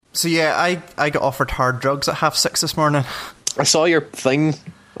So yeah, I got offered hard drugs at 6:30 this morning. I saw your thing.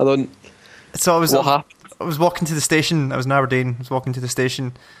 So What happened? I was walking to the station. I was in Aberdeen. I was walking to the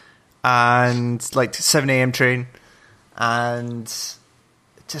station, and like 7 a.m. train, and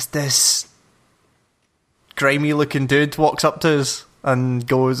just this grimy looking dude walks up to us and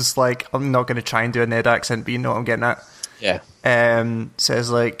goes like, "I'm not going to try and do a Ned accent, but you know what I'm getting at." Yeah. Says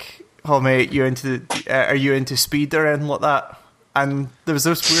like, "Oh mate, are you into speed or anything like that?" And there was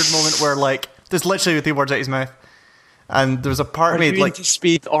this weird moment where like, there's literally the words out his mouth, and there was a part of me like, into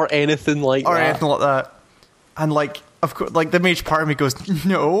speed or anything like or that? anything like that, and like, of course, like the major part of me goes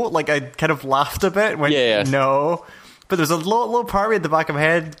no, like I kind of laughed a bit, and went no, but there's a little part of me at the back of my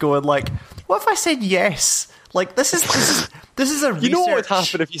head going like, what if I said yes? Like this is a research. You know what would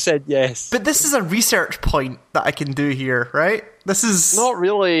happen if you said yes? But this is a research point that I can do here, right? This is Not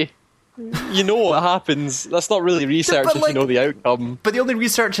really. You know what happens. That's not really research but if like, you know the outcome. But the only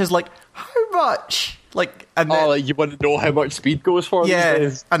research is like, how much? Like, and then, Like you want to know how much speed goes for these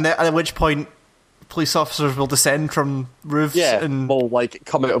days? and then, at which point police officers will descend from roofs and will like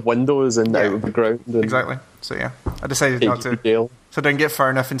come out of windows and out of the ground. And exactly. So yeah, I decided take not you to. to jail. So I didn't get far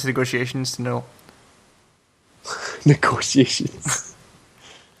enough into negotiations to know. Negotiations.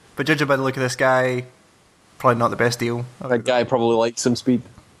 But judging by the look of this guy, probably not the best deal. That guy probably likes some speed.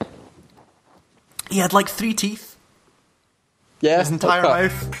 He had like 3 teeth. Yeah, His entire okay.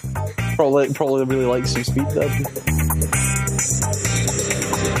 mouth. Probably really likes some speed then.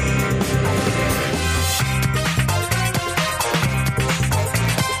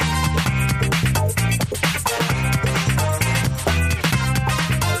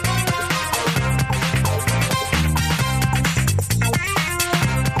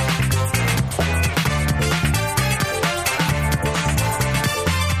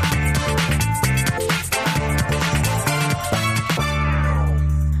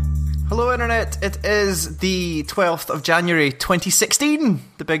 Hello, Internet. It is the 12th of January 2016,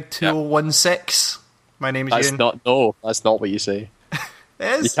 the big 2016. My name is Ian. That's not what you say. It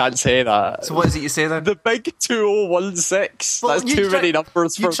is? You can't say that. So what is it you say then? The big 2016. Well, That's too many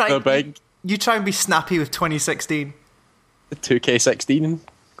numbers for the big You try and be snappy with 2016. 2K16.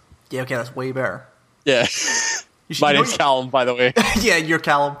 Yeah, okay, that's way better. Yeah. My name's you- Callum, by the way. Yeah, you're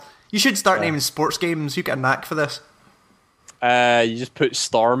Callum. You should start naming sports games. You get a knack for this. You just put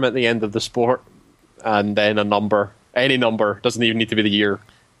Storm at the end of the sport and then a number. Any number. Doesn't even need to be the year.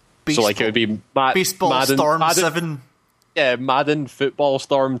 So like it would be Baseball Madden, Storm 7. Yeah, Madden Football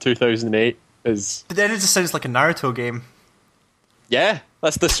Storm 2008 is... But then it just sounds like a Naruto game. Yeah,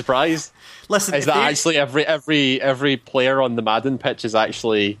 that's the surprise. Listen, Is that actually every player on the Madden pitch is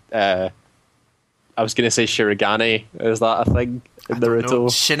actually... I was going to say Shirogane. Is that a thing in Naruto?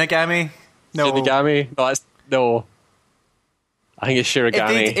 Shinigami? No. Shinigami? No. I think it's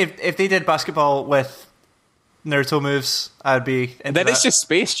Shirogane. If they did basketball with Naruto moves, I'd be into And then that. it's just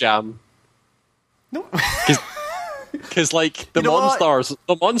Space Jam. No. Because like the You know what?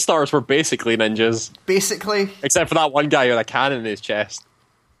 Monstars were basically ninjas, Basically. except for that one guy with a cannon in his chest.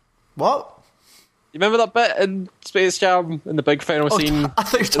 What? You remember that bit in Space Jam in the big final scene? I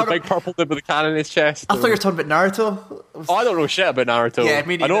thought you were The talking big purple dude with a cannon in his chest. I thought you were talking about Naruto. Oh, I don't know shit about Naruto. Yeah,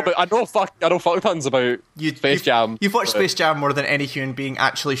 me neither. I know fuck tons about Space Jam. You've watched Space Jam more than any human being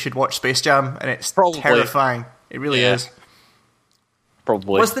actually should watch Space Jam, and it's Probably. terrifying. It really Yeah. is.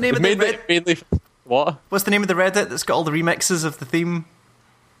 Probably. What's the name of the mainly what? What's the name of the Reddit that's got all the remixes of the theme?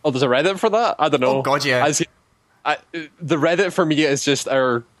 Oh, there's a Reddit for that? I don't know. Oh, God, yeah. The Reddit for me is just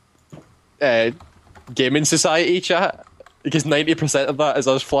our gaming society chat, because 90% of that is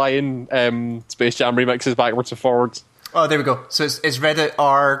us flying Space Jam remixes backwards and forwards. Oh, there we go. So it's Reddit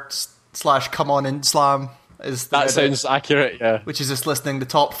r/come on in slam is the That Reddit, sounds accurate, yeah. which is just listing the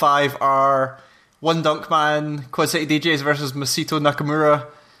top 5 are One Dunk Man, Quad City DJs versus Masito Nakamura,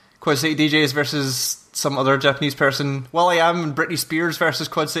 Quad City DJs versus some other Japanese person, will.i.am and Britney Spears versus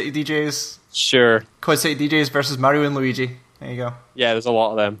Quad City DJs, Sure. Quad City DJs versus Mario and Luigi. There you go. Yeah, there's a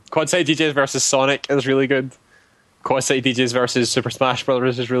lot of them. Quad City DJs versus Sonic is really good. Quad City DJs versus Super Smash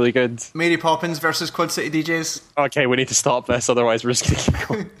Brothers is really good. Mary Poppins versus Quad City DJs. Okay, we need to stop this, otherwise we're just going to keep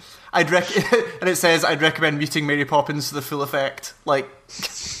going. And it says I'd recommend muting Mary Poppins to the full effect, like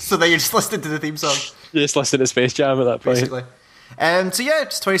so that you're just listening to the theme song. You just listen to Space Jam at that point. Basically. So yeah,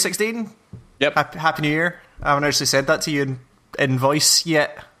 it's 2016. Yep. Happy New Year. I haven't actually said that to you in voice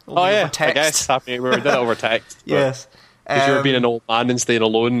yet. Oh yeah, Over text. I guess. Happy we did it over text. Yes. Because you were being an old man and staying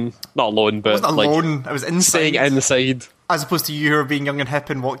alone. Not alone, but I wasn't like alone. I was staying inside. inside. As opposed to you who are being young and hip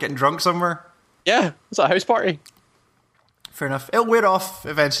and getting drunk somewhere. Yeah, it's a house party. Fair enough. It'll wear off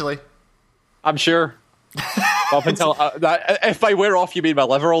eventually. I'm sure. Up until if I wear off, you mean my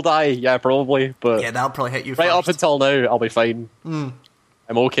liver will die? Yeah, probably. But Yeah, that'll probably hit you right first. up until now, I'll be fine. I'm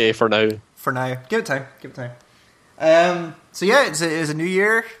okay for now. For now. Give it time. Give it time. So yeah, it's a new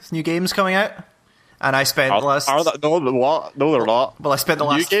year. There's new games coming out. And I spent the last... No, what? No, they're not. Well, I spent the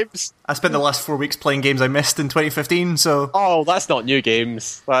New last... games? I spent the last 4 weeks playing games I missed in 2015, so... Oh, that's not new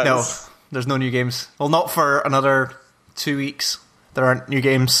games. No, there's no new games. Well, not for another 2 weeks. There aren't new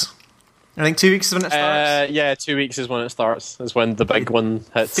games. I think 2 weeks is when it starts. Yeah, 2 weeks is when it starts. Is when the big one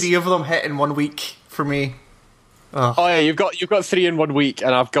hits. 3 of them hit in 1 week for me. Oh yeah, you've got 3 in 1 week,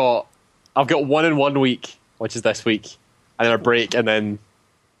 and I've got 1 in 1 week, which is this week, and then a break, and then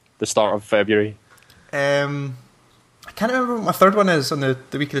the start of February. I can't remember what my third one is on the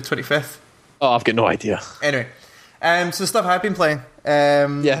week of the 25th. Oh, I've got no idea. Anyway, so the stuff I've been playing.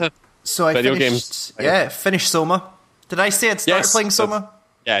 Yeah. So I Video finished, games. Yeah, finished Soma. Did I say I'd started playing Soma?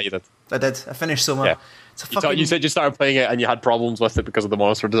 Yeah, you did. I did. I finished Soma. Yeah. It's a You said you started playing it and you had problems with it because of the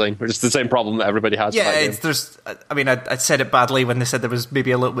monster design, which is the same problem that everybody has. Yeah, with that game. I said it badly when they said there was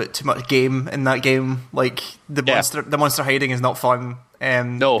maybe a little bit too much game in that game. Like the monster hiding is not fun.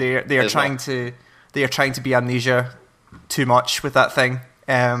 No, they are trying to be Amnesia too much with that thing.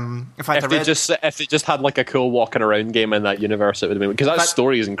 In fact, if they just had like a cool walking around game in that universe, it would have been, because that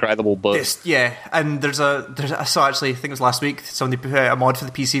story is incredible. But and I saw, actually, I think it was last week, somebody put out a mod for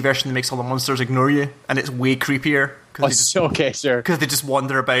the PC version that makes all the monsters ignore you, and it's way creepier because they just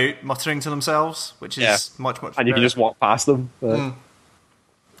wander about muttering to themselves, which is much and better. you can just walk past them.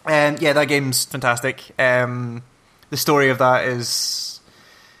 Yeah, that game's fantastic. The story of that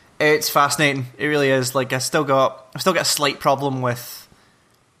it's fascinating. It really is. Like I've still got a slight problem with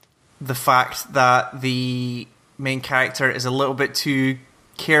the fact that the main character is a little bit too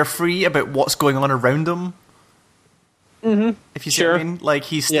carefree about what's going on around him. Mm-hmm. If you see what I mean, like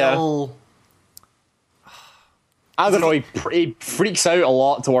he's still. I don't know. He freaks out a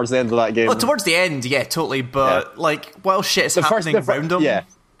lot towards the end of that game. Well, towards the end, yeah, totally. But like, while shit is happening around him, yeah.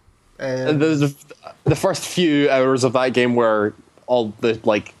 The first few hours of that game where all the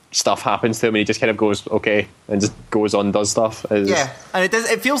stuff happens to him and he just kind of goes okay and just goes on and does stuff. And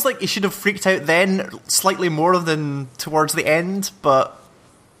it feels like he should have freaked out then slightly more than towards the end, but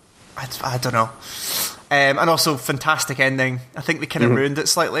I don't know. And also fantastic ending. I think they kind of ruined it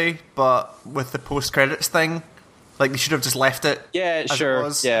slightly, but with the post-credits thing, like they should have just left it. Yeah, as sure. It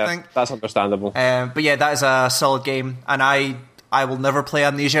was, yeah, I think. That's understandable. But yeah, that is a solid game, and I will never play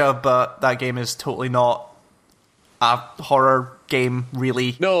Amnesia, but that game is totally not a horror game,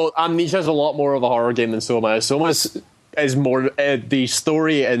 really. No, Amnesia is a lot more of a horror game than Soma. Soma is more the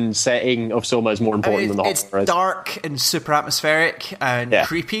story and setting of Soma is more important than the horror. It's dark and super atmospheric and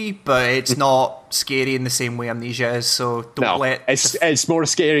creepy, but it's not scary in the same way Amnesia is. So it's more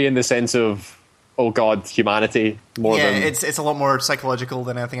scary in the sense of humanity more than it's a lot more psychological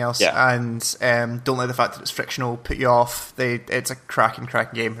than anything else. Yeah. And don't let the fact that it's frictional put you off. It's a cracking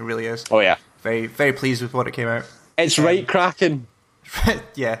game. It really is. Oh yeah, very very pleased with what it came out. It's right cracking.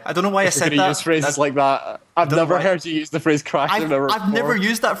 Yeah, I don't know why I said that. Use phrases like that. I've never heard you use the phrase cracking. I've never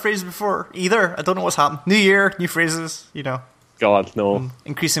used that phrase before either. I don't know what's happened. New year, new phrases. God, no.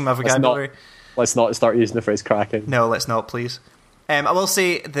 Increasing my vocabulary. Let's not start using the phrase cracking. No, let's not, please. I will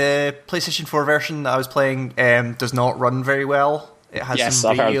say the PlayStation 4 version that I was playing does not run very well. It has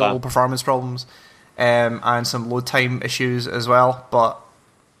some real performance problems and some load time issues as well, but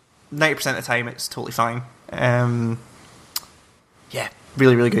 90% of the time it's totally fine. Yeah,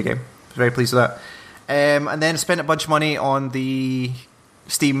 really, really good game. Very pleased with that. And then I spent a bunch of money on the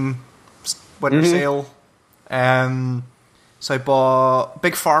Steam winter sale. So I bought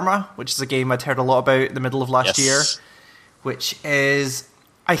Big Pharma, which is a game I'd heard a lot about in the middle of last year, which is...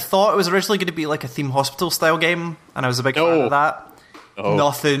 I thought it was originally going to be like a Theme Hospital style game, and I was a big fan of that.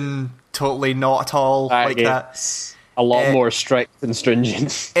 Nothing, totally not at all like that. A lot more strict and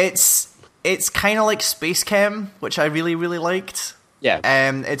stringent. It's kind of like Space Chem, which I really, really liked. Yeah.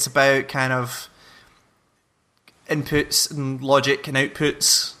 It's about kind of inputs and logic and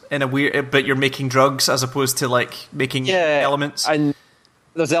outputs in a weird, but you're making drugs as opposed to like making elements. And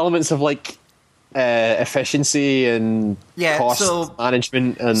there's elements of like efficiency and cost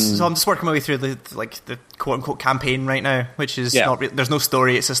management, and so I'm just working my way through the quote unquote campaign right now, which is not there's no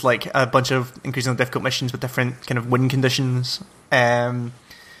story. It's just like a bunch of increasingly difficult missions with different kind of win conditions.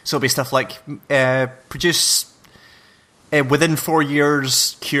 So it'll be stuff like produce within 4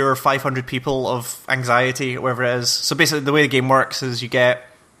 years cure 500 people of anxiety or whatever it is. So basically the way the game works is you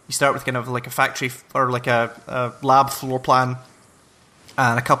start with kind of like a factory or like a lab floor plan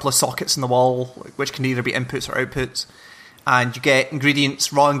and a couple of sockets in the wall which can either be inputs or outputs, and you get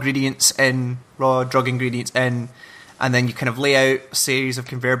raw drug ingredients in, and then you kind of lay out a series of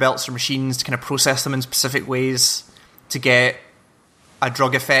conveyor belts or machines to kind of process them in specific ways to get a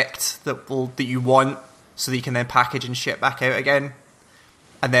drug effect that you want, so that you can then package and ship back out again.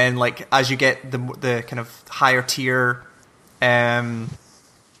 And then, like, as you get the kind of higher tier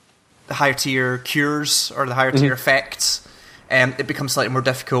cures or the higher tier effects, it becomes slightly more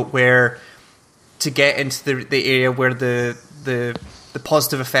difficult. Where to get into the area where the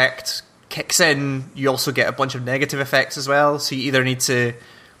positive effect kicks in, you also get a bunch of negative effects as well. So you either need to,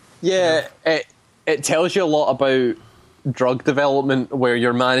 it tells you a lot about drug development, where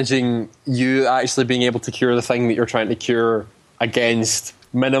you're managing you actually being able to cure the thing that you're trying to cure against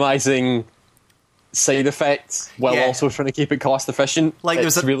minimizing side effects while also trying to keep it cost efficient. Like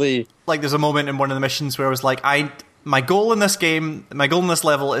there's a moment in one of the missions where I was like, my goal in this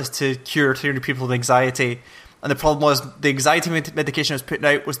level is to cure 200 people with anxiety. And the problem was the anxiety medication I was putting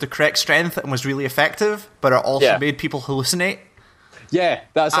out was the correct strength and was really effective, but it also made people hallucinate. Yeah,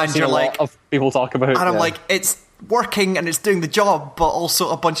 that's something a lot of people talk about. And I'm like, it's working and it's doing the job, but also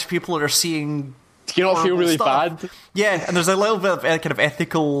a bunch of people are seeing. Do you not feel really bad? Yeah, and there's a little bit of kind of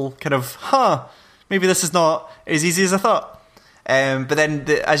ethical kind of, maybe this is not as easy as I thought. But then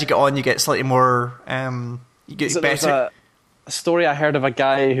as you get on, you get slightly more. You get better. A story I heard of a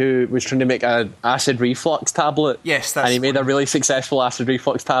guy who was trying to make an acid reflux tablet. Yes, and he made a really successful acid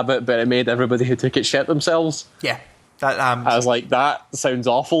reflux tablet, but it made everybody who took it shit themselves. Yeah. I was like, that sounds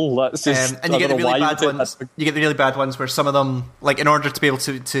awful. That's just, and you get the really bad ones. You get the really bad ones where some of them, like, in order to be able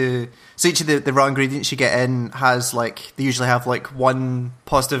to so each of the raw ingredients you get in has, like, they usually have like one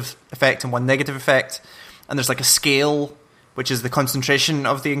positive effect and one negative effect, and there's like a scale which is the concentration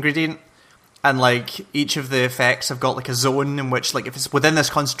of the ingredient, and like each of the effects have got like a zone in which, like, if it's within this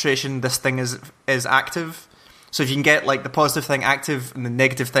concentration, this thing is active. So if you can get like the positive thing active and the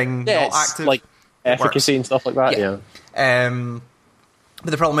negative thing not active, like efficacy and stuff like that. Yeah. But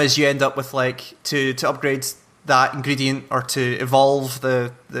the problem is you end up with, like, to upgrade that ingredient or to evolve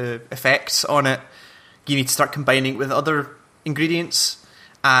the effects on it, you need to start combining it with other ingredients.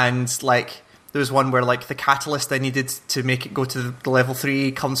 And like there was one where, like, the catalyst I needed to make it go to the level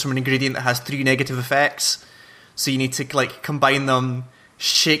 3 comes from an ingredient that has 3 negative effects. So you need to, like, combine them,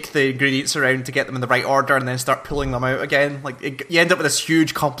 shake the ingredients around to get them in the right order, and then start pulling them out again. Like, you end up with this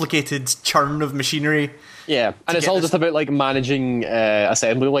huge, complicated churn of machinery. Yeah, and it's all just about, like, managing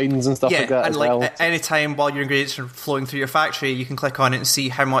assembly lines and stuff like that. And, like, at any time while your ingredients are flowing through your factory, you can click on it and see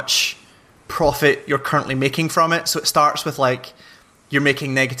how much profit you're currently making from it. So it starts with, like, you're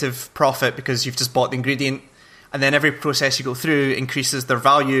making negative profit because you've just bought the ingredient, and then every process you go through increases their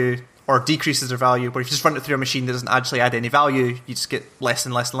value or decreases their value. But if you just run it through a machine that doesn't actually add any value, you just get less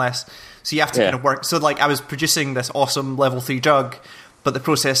and less and less. So you have to kind of work. So, like, I was producing this awesome level 3 drug, but the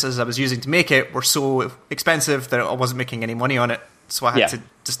processes I was using to make it were so expensive that I wasn't making any money on it. So I had to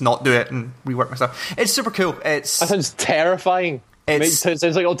just not do it and rework my stuff. It's super cool. That sounds terrifying. It sounds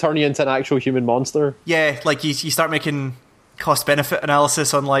like it'll turn you into an actual human monster. Yeah, like you start making cost-benefit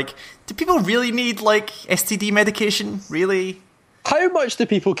analysis on, like, do people really need, like, STD medication? Really? How much do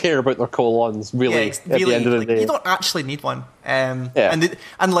people care about their colons, really, at the end of the day? You don't actually need one. And they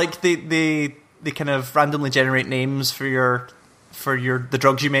kind of randomly generate names for the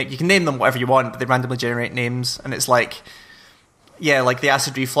drugs you make. You can name them whatever you want, but they randomly generate names, and it's like, like the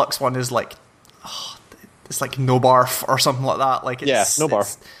acid reflux one is like, it's like Nobarf or something like that. Like,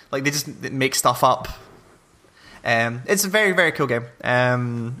 Nobarf. Like, they just make stuff up. It's a very, very cool game.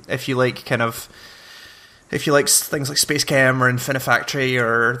 If you like things like Space Cam or Infinifactory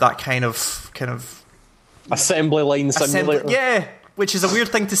or that kind of assembly line simulator. Which is a weird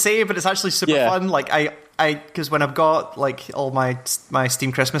thing to say, but it's actually super fun. Like, because when I've got, like, all my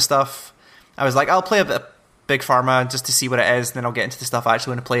Steam Christmas stuff, I was like, I'll play a bit of Big Pharma just to see what it is, and then I'll get into the stuff I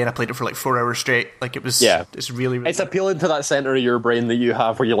actually want to play. And I played it for like 4 hours straight. Like, it was, it's really, really. It's appealing to that center of your brain that you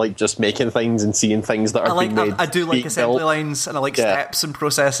have, where you like just making things and seeing things that are being made. I do like assembly lines, and I like steps and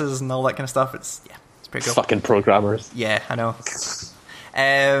processes and all that kind of stuff. It's pretty cool. Fucking programmers. Yeah, I know.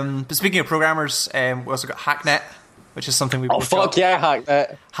 But speaking of programmers, we also got Hacknet, which is something we both got.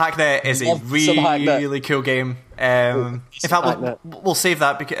 Hacknet. Hacknet is a really cool game. In fact, we'll save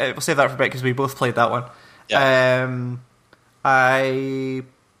that for a bit because we both played that one. Yeah. I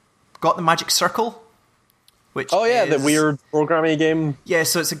got the Magic Circle, which is the weird programming game. Yeah,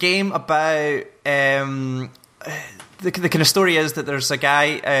 so it's a game about the kind of story is that there's a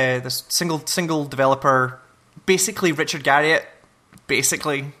guy, this single developer, basically Richard Garriott,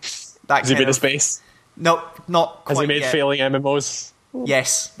 basically that. Has he been in space? No, not quite. Has he made failing MMOs?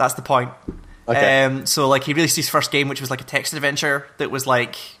 Yes, that's the point. Okay. So like he released his first game, which was like a text adventure that was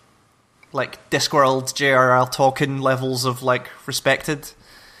like Discworld, J.R.R. Tolkien levels of like respected.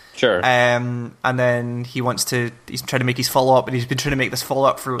 Sure. And then he's trying to make his follow-up, and he's been trying to make this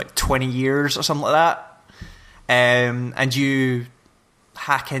follow-up for like 20 years or something like that. And you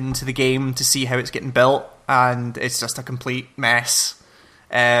hack into the game to see how it's getting built, and it's just a complete mess.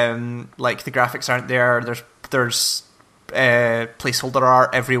 Like the graphics aren't there. There's placeholder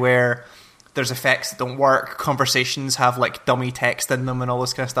art everywhere. There's effects that don't work. Conversations have like dummy text in them and all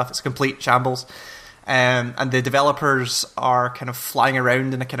this kind of stuff. It's a complete shambles. And the developers are kind of flying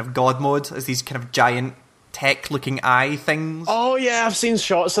around in a kind of god mode as these kind of giant tech-looking eye things. Oh yeah, I've seen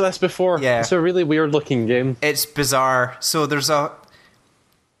shots of this before. Yeah. It's a really weird-looking game. It's bizarre. So there's a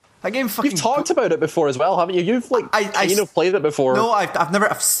game fucking... You've talked about it before as well, haven't you? You've like played it before. No,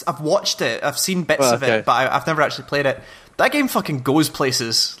 I've watched it. I've seen bits of it, but I've never actually played it. That game fucking goes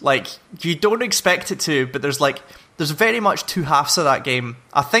places. Like, you don't expect it to, but there's very much two halves of that game.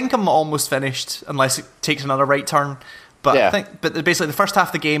 I think I'm almost finished, unless it takes another right turn. But but basically the first half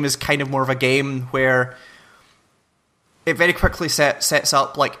of the game is kind of more of a game where it very quickly sets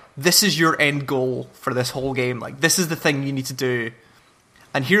up, like, this is your end goal for this whole game. Like, this is the thing you need to do.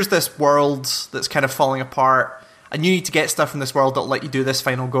 And here's this world that's kind of falling apart, and you need to get stuff from this world that'll let you do this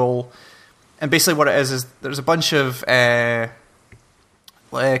final goal. And basically what it is there's a bunch of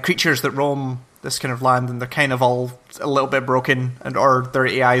creatures that roam this kind of land, and they're kind of all a little bit broken, or their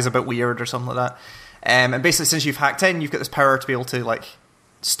AI is a bit weird or something like that. And basically, since you've hacked in, you've got this power to be able to like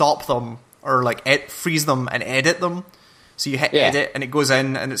stop them or like freeze them and edit them. So you hit edit, and it goes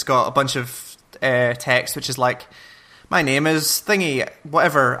in, and it's got a bunch of text, which is like, my name is thingy,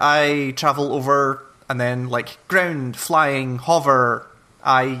 whatever. I travel over, and then like ground, flying, hover.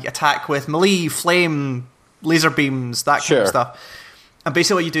 I attack with melee, flame, laser beams, that kind of stuff. And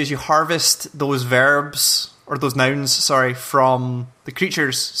basically what you do is you harvest those verbs, or those nouns, sorry, from the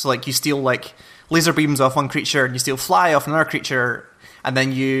creatures. So like you steal like laser beams off one creature, and you steal fly off another creature, and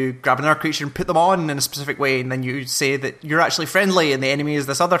then you grab another creature and put them on in a specific way, and then you say that you're actually friendly and the enemy is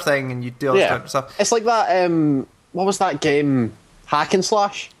this other thing, and you do all this type of stuff. It's like that, what was that game? Hack and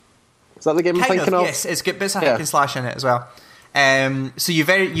Slash? Is that the game I'm thinking of? Yes, it's got bits of hack and slash in it as well. So you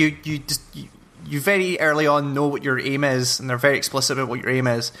very early on know what your aim is, and they're very explicit about what your aim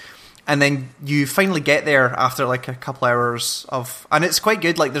is. And then you finally get there after like a couple hours of, and it's quite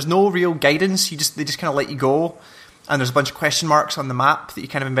good. Like, there's no real guidance. They just kind of let you go, and there's a bunch of question marks on the map that you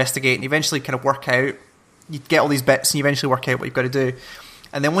kind of investigate, and eventually kind of work out. You get all these bits, and you eventually work out what you've got to do.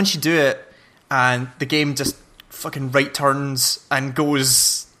 And then once you do it, and the game just fucking right turns and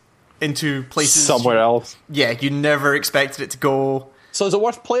goes into places somewhere else. Yeah, you never expected it to go. So is it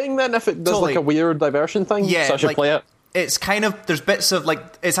worth playing then if it does like a weird diversion thing? Yeah, so I should play it. It's kind of, there's bits of like,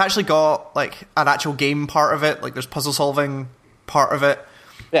 it's actually got like an actual game part of it, like there's puzzle solving part of it.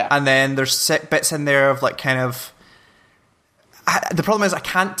 Yeah. And then there's bits in there of like kind of, the problem is I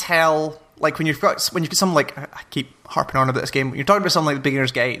can't tell, like when you get something like, I keep harping on about this game, when you're talking about something like the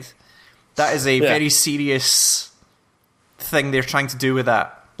Beginner's Guide, that is a very serious thing they're trying to do with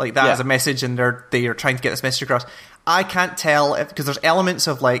that. Like that is a message, and they are trying to get this message across. I can't tell because there's elements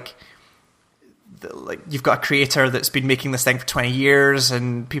of like you've got a creator that's been making this thing for 20 years,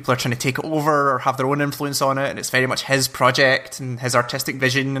 and people are trying to take it over or have their own influence on it, and it's very much his project and his artistic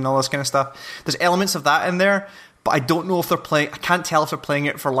vision and all this kind of stuff. There's elements of that in there, but I don't know if they're playing. I can't tell if they're playing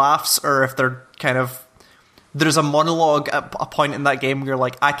it for laughs or if they're kind of. There's a monologue at a point in that game where you're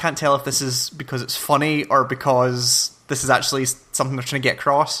like, I can't tell if this is because it's funny or because this is actually something they're trying to get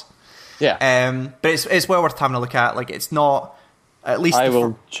across. Yeah. But it's well worth having a look at. Like, it's not, at least I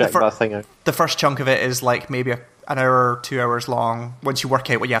will check that thing out. The first chunk of it is like maybe an hour or 2 hours long once you work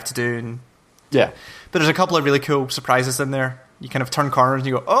out what you have to do. And but there's a couple of really cool surprises in there. You kind of turn corners and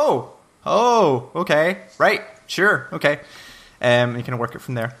you go, oh, okay, right, sure, okay. And you kind of work it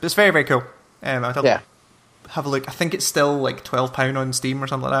from there. But it's very, very cool. Have a look. I think it's still like £12 on Steam or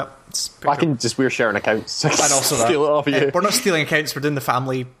something like that. We're sharing accounts. And also steal it off of you. We're not stealing accounts. We're doing the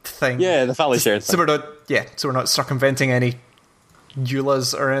family thing. Yeah, the family sharing thing. So we're not circumventing any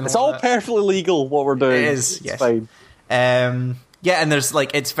EULAs or anything. It's all perfectly legal what we're doing. It is. It's yes. fine. And there's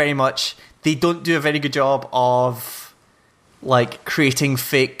like, it's very much, they don't do a very good job of like creating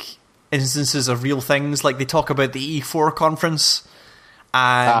fake instances of real things. Like they talk about the E4 conference.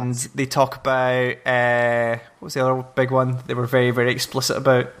 And they talk about what was the other big one they were very, very explicit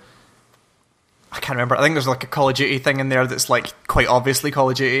about? I can't remember. I think there's like a Call of Duty thing in there that's like quite obviously Call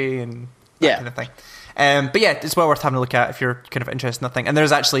of Duty and that kind of thing. But yeah, it's well worth having a look at if you're kind of interested in that thing. And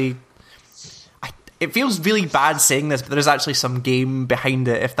there's actually, it feels really bad saying this, but there is actually some game behind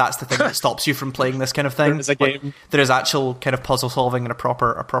it. If that's the thing that stops you from playing this kind of thing, There is a game. There is actual kind of puzzle solving and a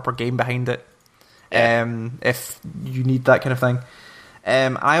proper game behind it. Yeah. If you need that kind of thing.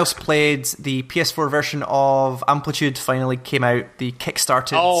 I also played the PS4 version of Amplitude. Finally came out. The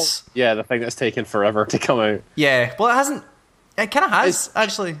Kickstarted. Oh, yeah, the thing that's taken forever to come out. Yeah, well, it hasn't. It kind of has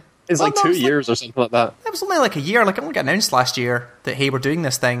actually. It's Well, like no, 2 it's years or something like that. It was only like a year. Like, it only got announced last year that, hey, we're doing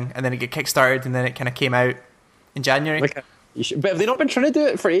this thing, and then it got kickstarted, and then it kind of came out in January. Like, but have they not been trying to do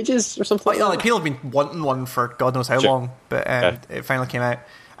it for ages or something? But, yeah, like, people have been wanting one for God knows how Sure. long, but it finally came out.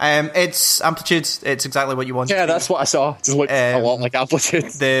 It's Amplitude. It's exactly what you want. Yeah, that's what I saw. It just looked a lot like Amplitude.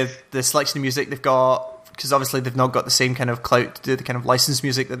 The selection of music they've got, because obviously they've not got the same kind of clout to do the kind of licensed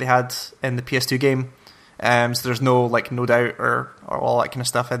music that they had in the PS2 game. So there's no like No Doubt or all that kind of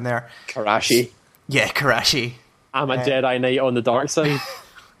stuff in there. Karashi. Yeah, Karashi. I'm a Jedi Knight on the dark side.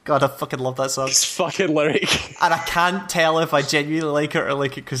 God, I fucking love that song. It's fucking lyric. And I can't tell if I genuinely like it or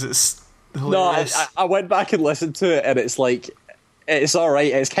like it because it's No, hilarious. I went back and listened to it, and it's like, it's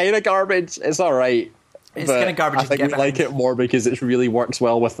alright. It's kind of garbage. It's alright. It's but kinda garbage I you think get we like behind. it more because it really works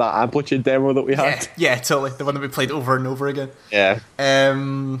well with that Amplitude demo that we yeah, had. yeah, totally. The one that we played over and over again. Yeah.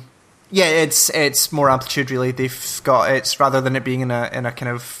 Yeah, it's more Amplitude really. They've got it's rather than it being in a kind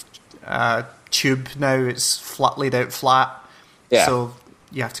of tube now, it's laid out flat. Yeah. So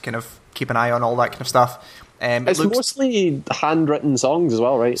you have to kind of keep an eye on all that kind of stuff. It's mostly handwritten songs as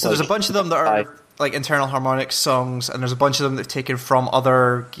well, right? So there's a bunch of them that are like internal harmonics songs, and there's a bunch of them that have taken from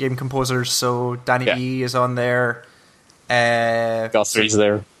other game composers. So Danny E is on there. Guthrie's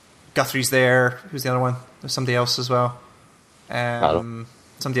there. Guthrie's there. Who's the other one? There's somebody else as well.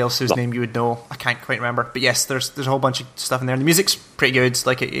 Somebody else whose name you would know. I can't quite remember. But yes, there's a whole bunch of stuff in there. And the music's pretty good.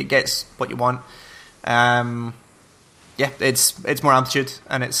 Like it gets what you want. Yeah, it's more Amplitude,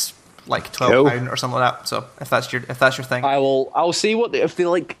 and it's like £12 or something like that. So if that's your thing, I'll see what if they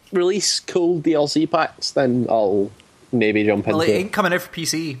like release cool DLC packs, then I'll maybe jump into well, it it. ain't coming out for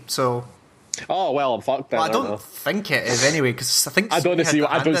PC, so. Oh well, I'm fucked then. Well, I don't think it is anyway, because I think I don't see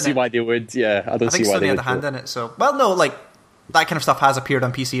why they would. Yeah, I don't see why Sony they had would. a hand in it. So, well, no, like that kind of stuff has appeared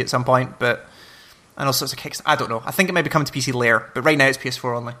on PC at some point, but and also it's a Kickstarter. I don't know. I think it might be coming to PC later, but right now it's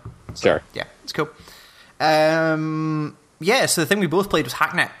PS4 only. So, Sure. Yeah, it's cool. Yeah. So the thing we both played was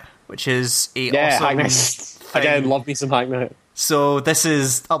Hacknet, which is awesome Hacknet. thing. Again, love me some Hacknet. So this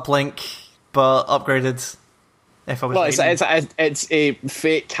is Uplink, but upgraded. If I was Well, right. it's a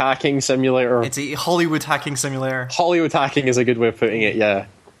fake hacking simulator. It's a Hollywood hacking simulator. Hollywood hacking is a good way of putting it. Yeah,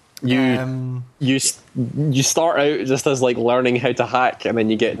 you start out just as like learning how to hack, and then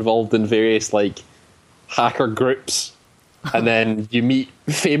you get involved in various like hacker groups, and then you meet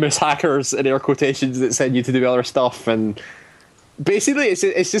famous hackers in air quotations that send you to do other stuff, and basically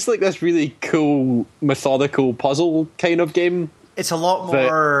it's just like this really cool methodical puzzle kind of game. It's a lot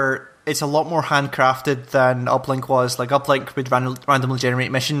more. It's a lot more handcrafted than Uplink was. Like Uplink would randomly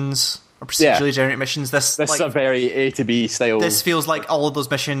generate missions or procedurally generate missions. This is a very A to B style. This feels like all of those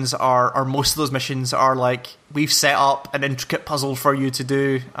missions are, or most of those missions are like we've set up an intricate puzzle for you to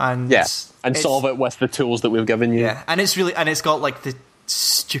do, and solve it with the tools that we've given you. Yeah, and it's got like the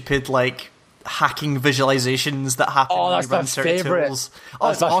stupid like hacking visualizations that happen when you run certain tools. Oh,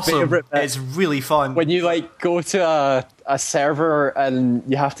 it's awesome. It's really fun. When you like go to a server and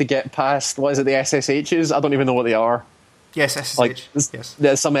you have to get past, what is it, the SSHs? I don't even know what they are. Yes, SSH. Like, yes.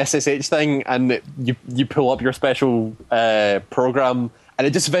 There's some SSH thing, and you pull up your special program, and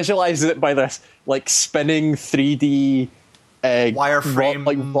it just visualizes it by this like spinning 3D wireframe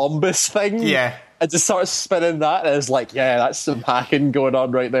like rhombus thing. Yeah. It just starts spinning that, and it's like, yeah, that's some hacking going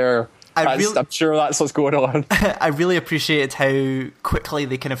on right there. I'm sure that's what's going on. I really appreciated how quickly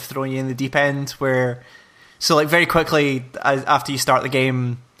they kind of throw you in the deep end, so like very quickly after you start the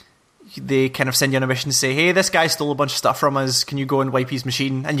game, they kind of send you on a mission to say, hey, this guy stole a bunch of stuff from us, can you go and wipe his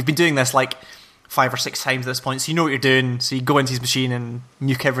machine? And you've been doing this like 5 or 6 times at this point, so you know what you're doing, so you go into his machine and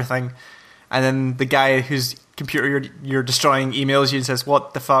nuke everything, and then the guy whose computer you're destroying emails you and says,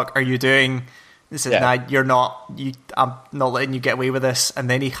 what the fuck are you doing? He says, nah, you're not. I'm not letting you get away with this. And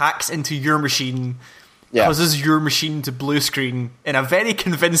then he hacks into your machine, causes your machine to blue screen in a very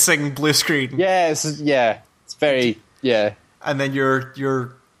convincing blue screen. It's very. And then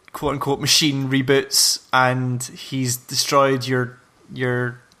your quote unquote machine reboots, and he's destroyed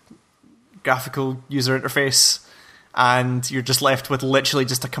your graphical user interface, and you're just left with literally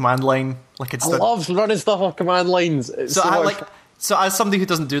just a command line. Like I love running stuff off command lines. So as somebody who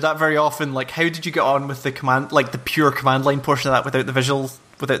doesn't do that very often, like how did you get on with the command, like the pure command line portion of that without the visual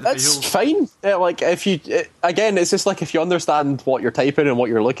without the That's visuals. fine. Like if you again, it's just like if you understand what you're typing and what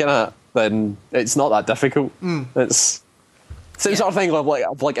you're looking at, then it's not that difficult. It's same sort of thing.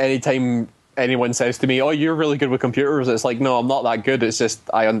 Like any time anyone says to me, "Oh, you're really good with computers," it's like, no, I'm not that good. It's just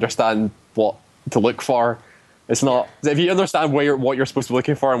I understand what to look for. It's not if you understand what you're supposed to be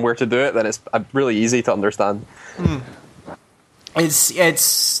looking for and where to do it, then it's really easy to understand. It's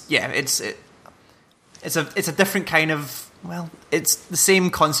a different kind of. Well, it's the same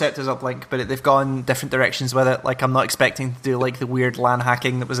concept as Uplink, but they've gone different directions with it. Like, I'm not expecting to do like the weird LAN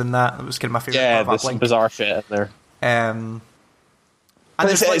hacking that was in that. That was kind of my favorite Yeah, part there's of some Uplink. bizarre shit in there. And But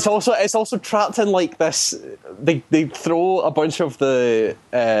there's, like- it's also trapped in like this. They throw a bunch of the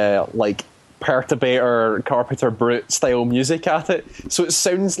like Perturbator, Carpenter Brute style music at it, so it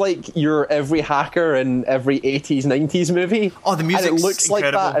sounds like you're every hacker in every 80s 90s movie. Oh, the music's and it looks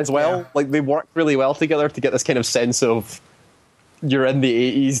incredible. like that as well. Yeah. Like they work really well together to get this kind of sense of you're in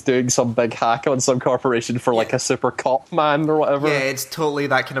the 80s doing some big hack on some corporation for like a super cop man or whatever. yeah, it's totally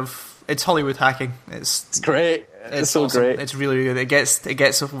that kind of. It's Hollywood hacking. It's Great. It's so awesome. great. It's really good. It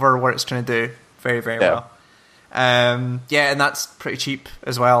gets over what it's trying to do very, very Yeah. well. Yeah, and that's pretty cheap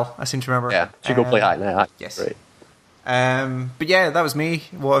as well. I seem to remember. Yeah, should go play Hacknet. Yes. Great. But yeah, that was me.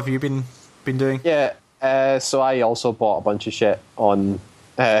 What have you been doing? Yeah, so I also bought a bunch of shit on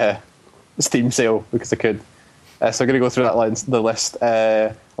Steam sale because I could. So I'm going to go through the list.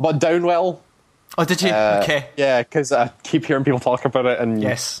 I bought Downwell. Oh, did you? Okay. Yeah, because I keep hearing people talk about it and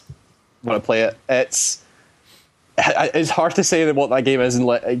Yes. want to play it. It's hard to say what that game is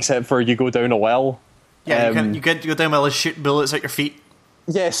except for you go down a well. Yeah, you go down while shoot bullets at your feet.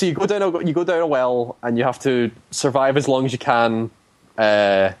 Yeah, so you go down a well and you have to survive as long as you can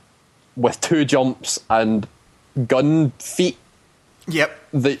with 2 jumps and gun feet Yep.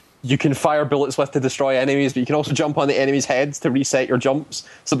 that you can fire bullets with to destroy enemies, but you can also jump on the enemies' heads to reset your jumps.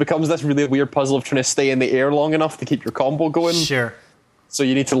 So it becomes this really weird puzzle of trying to stay in the air long enough to keep your combo going. Sure. So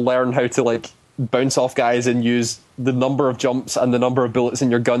you need to learn how to like bounce off guys and use the number of jumps and the number of bullets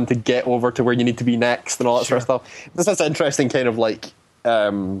in your gun to get over to where you need to be next and all that sort of stuff. This is an interesting kind of like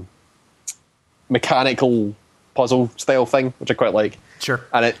mechanical puzzle style thing, which I quite like. Sure.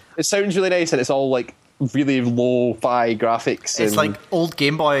 And it sounds really nice, and it's all like really lo-fi graphics. It's and, like old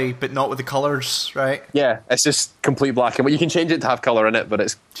Game Boy, but not with the colours, right? yeah, it's just complete black and white. You can change it to have colour in it, but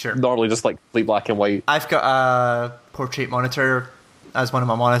it's Sure. normally just like complete black and white. I've got a portrait monitor as one of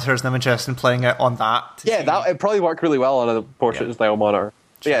my monitors, and I'm interested in playing it on that. to Yeah, see- that it probably worked really well on a portrait style monitor.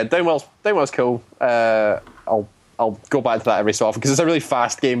 But yeah, Downwell's cool. I'll go back to that every so often because it's a really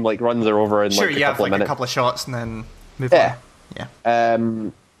fast game. Like runs are over in Sure, like a you have couple like of minutes. a couple of shots and then move Yeah. on. Yeah.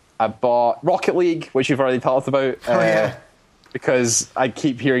 I bought Rocket League, which you've already talked about. Yeah. Because I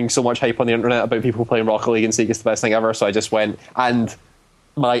keep hearing so much hype on the internet about people playing Rocket League and saying it's the best thing ever. So I just went, and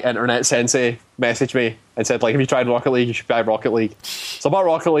my internet sensei messaged me and said, like, have you tried Rocket League? You should buy Rocket League. So I bought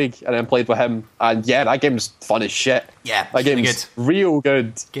Rocket League and then played with him. And yeah, that game's fun as shit. Yeah, that it's really game's good. real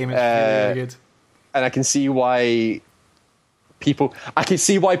good. Game is really good. And I can see why people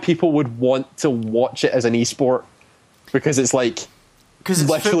would want to watch it as an esport because it's like Because it's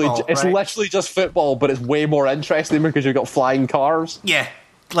literally football, it's right? literally just football, but it's way more interesting because you've got flying cars. Yeah,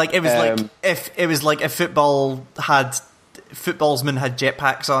 like it was like if footballsmen had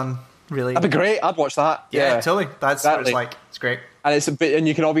jetpacks on. Really, That'd be great. I'd watch that. yeah, totally. That's what it's Exactly. like. It's great. And it's a bit, and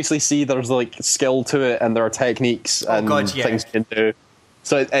you can obviously see there's like skill to it, and there are techniques and God, yeah. things you can do.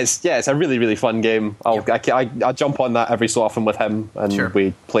 So it's a really really fun game. I jump on that every so often with him, and Sure.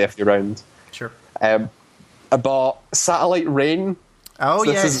 we play a few rounds. Sure. I bought Satellite Rain. Oh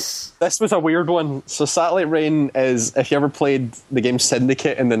So yes. This was a weird one. So Satellite Rain is, if you ever played the game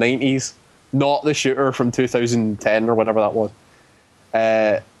Syndicate in the 90s, not the shooter from 2010 or whatever that was.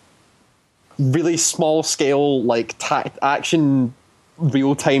 Really small scale, like action,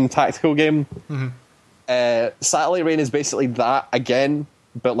 real time tactical game. Satellite Rain is basically that again,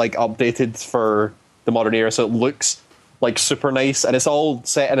 but like updated for the modern era. So it looks like super nice, and it's all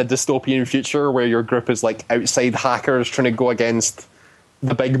set in a dystopian future where your group is like outside hackers trying to go against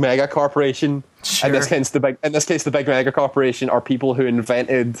the big mega corporation. Sure. In this case, the big mega corporation are people who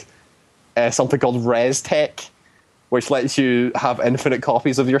invented something called Res Tech, which lets you have infinite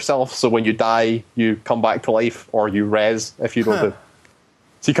copies of yourself. So when you die, you come back to life, or you res if you don't do.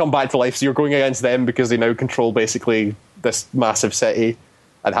 So you come back to life. So you're going against them because they now control basically this massive city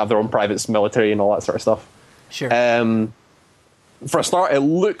and have their own private military and all that sort of stuff. Sure. For a start, it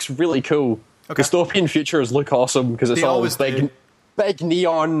looks really cool. Okay. Dystopian futures look awesome because it's They all always do. big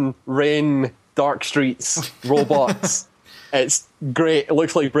neon, rain, dark streets, robots. It's great. It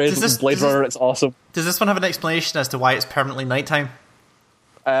looks like Blade Does this- Runner. It's awesome. Does this one have an explanation as to why it's permanently nighttime?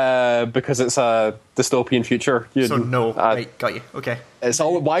 Because it's a dystopian future. So no, right, got you. Okay.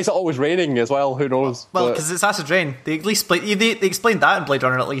 Why is it always raining as well? Who knows? Well, because it's acid rain. They explained that in Blade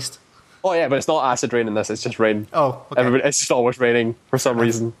Runner at least. Oh yeah, but it's not acid rain in this. It's just rain. Oh, okay. It's just always raining for some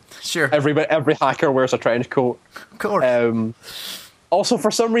reason. Sure. Every hacker wears a trench coat. Of course. Also,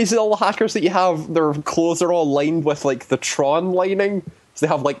 for some reason, all the hackers that you have, their clothes are all lined with like the Tron lining. So they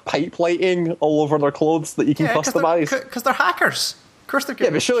have like pipe lighting all over their clothes that you can customize. Because they're hackers. Of course they're good.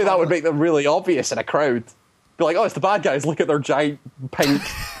 Yeah, but surely that would make them really obvious in a crowd. Be like, oh, it's the bad guys. Look at their giant pink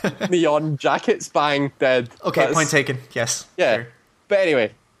neon jackets. Bang, dead. Okay, point taken. Yes. Yeah. Sure. But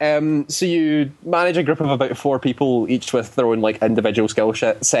anyway, so you manage a group of about 4 people, each with their own like individual skill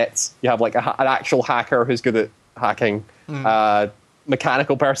sets. You have like an actual hacker who's good at hacking,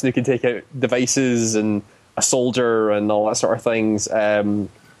 mechanical person who can take out devices, and a soldier and all that sort of things.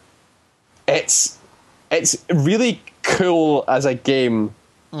 It's really cool as a game,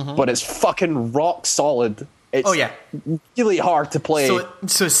 but it's fucking rock solid. It's really hard to play. So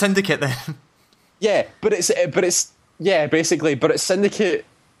it's Syndicate then. Yeah, but it's basically, but it's Syndicate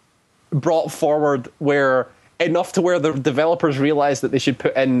brought forward where the developers realize that they should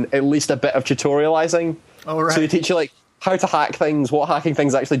put in at least a bit of tutorializing. Oh, right. So they teach you like how to hack things, what hacking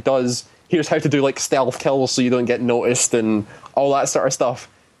things actually does. Here's how to do like stealth kills so you don't get noticed and all that sort of stuff.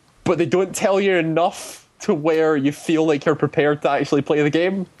 But they don't tell you enough to where you feel like you're prepared to actually play the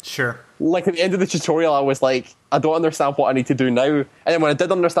game. Sure. Like at the end of the tutorial, I was like, I don't understand what I need to do now. And then when I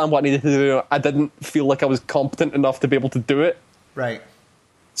did understand what I needed to do, I didn't feel like I was competent enough to be able to do it. Right.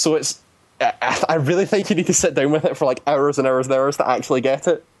 So I really think you need to sit down with it for like hours and hours and hours to actually get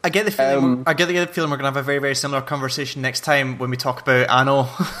it. I get the feeling. I get the feeling we're going to have a very, very similar conversation next time when we talk about Anno.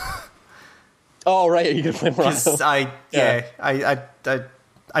 Oh right, you can play more Anno.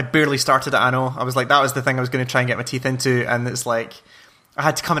 I barely started at Anno. I was like, that was the thing I was going to try and get my teeth into, and it's like I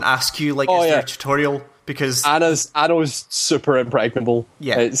had to come and ask you, like, is there a tutorial? Because Anno's super impregnable.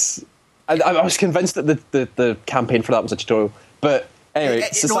 Yeah, I was convinced that the campaign for that was a tutorial, but anyway,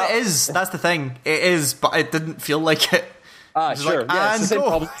 it is. That's the thing. It is, but it didn't feel like it. Sure. Like, it's the same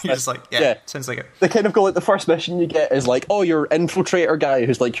problem. You're just like, sounds like it. They kind of go like the first mission you get is like, oh, your infiltrator guy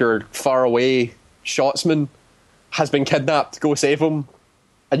who's like your far away shotsman has been kidnapped. Go save him.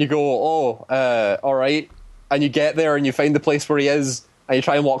 And you go, all right. And you get there and you find the place where he is, and you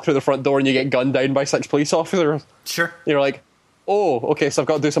try and walk through the front door and you get gunned down by 6 police officers. Sure. And you're like, oh, okay, so I've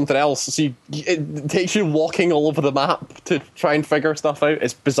got to do something else. So it takes you walking all over the map to try and figure stuff out.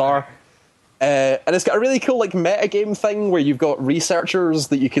 It's bizarre. And it's got a really cool like metagame thing where you've got researchers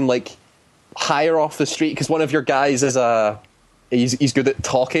that you can like hire off the street, because one of your guys is he's good at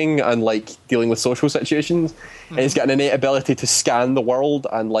talking and like dealing with social situations, and he's got an innate ability to scan the world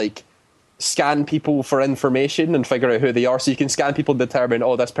and like scan people for information and figure out who they are. So you can scan people and determine,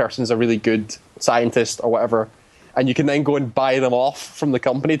 oh, this person's a really good scientist or whatever, and you can then go and buy them off from the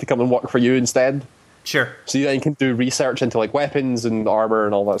company to come and work for you instead. Sure. So you then can do research into like weapons and armor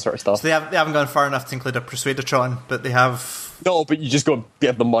and all that sort of stuff. So they haven't gone far enough to include a Persuadertron, but they have. No, but you just go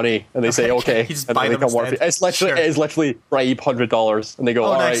give them money and they say okay, you just and buy then they them come work for you. instead. It is literally bribe $100 and they go,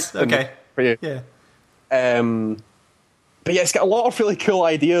 all nice. right, okay, for you. Yeah. But yeah, it's got a lot of really cool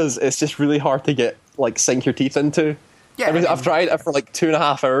ideas. It's just really hard to get like sink your teeth into. Yeah, I've tried it for like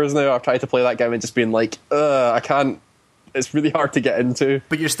 2.5 hours now. I've tried to play that game and just been like, I can't. It's really hard to get into.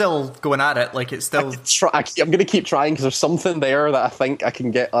 But you're still going at it, like it's still. I'm going to keep trying because there's something there that I think I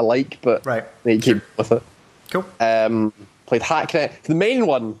can get. I like, but right. I need to keep with it. Cool. Played Hacknet. The main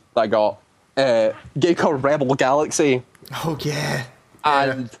one that I got, a game called Rebel Galaxy. Oh yeah.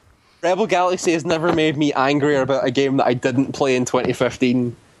 And Rebel Galaxy has never made me angrier about a game that I didn't play in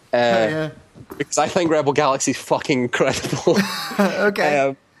 2015. Because I think Rebel Galaxy is fucking incredible.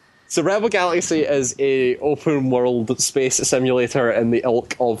 Okay. So Rebel Galaxy is a open world space simulator in the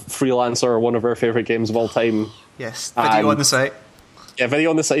ilk of Freelancer, one of our favourite games of all time. Yes, video on the site. Yeah,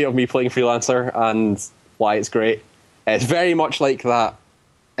 video on the site of me playing Freelancer and why it's great. It's very much like that.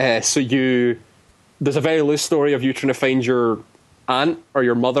 There's a very loose story of you trying to find your aunt or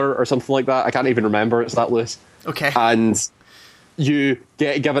your mother or something like that. I can't even remember, it's that loose. Okay. And you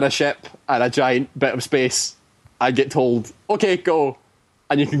get given a ship and a giant bit of space and get told, okay, go.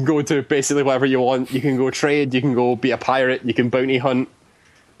 And you can go to basically whatever you want. You can go trade, you can go be a pirate, you can bounty hunt.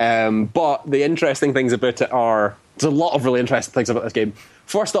 But the interesting things about it are... There's a lot of really interesting things about this game.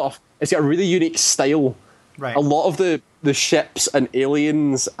 First off, it's got a really unique style. Right. A lot of the ships and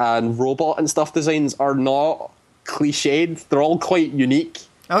aliens and robot and stuff designs are not cliched. They're all quite unique.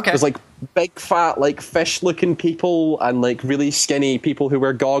 Okay. There's like big fat like fish looking people and like really skinny people who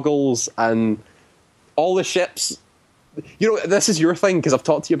wear goggles, and all the ships this is your thing because I've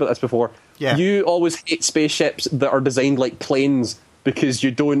talked to you about this before. Yeah. You always hate spaceships that are designed like planes because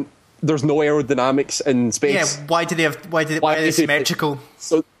there's no aerodynamics in space. Yeah, why are they symmetrical?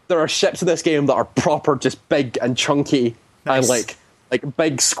 So there are ships in this game that are proper, just big and chunky, Nice. and like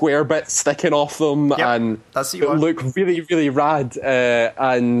big square bits sticking off them, Yep, and that's what you it want. look really, really rad.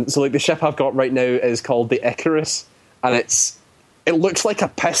 And so like the ship I've got right now is called the Icarus, and it looks like a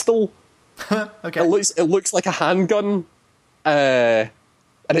pistol. Okay. It looks like a handgun, and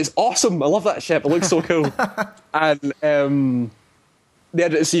it's awesome. I love that ship. It looks so cool. And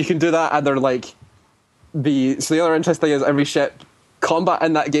yeah, so you can do that, and they're like the other interesting thing is every ship combat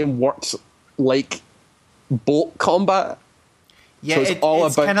in that game works like boat combat. Yeah, so it's all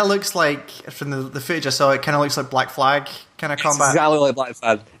about. kind of looks like, from the footage I saw, it kind of looks like Black Flag kind of combat. Exactly like Black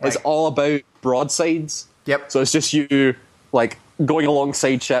Flag. It's Right. all about broadsides. Yep. So it's just you like going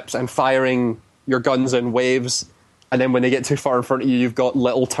alongside ships and firing your guns in waves, and then when they get too far in front of you, you've got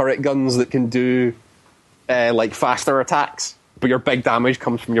little turret guns that can do like faster attacks. But your big damage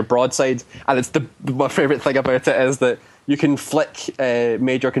comes from your broadside, and it's my favorite thing about it is that you can flick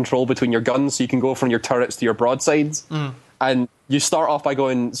major control between your guns, so you can go from your turrets to your broadsides. And you start off by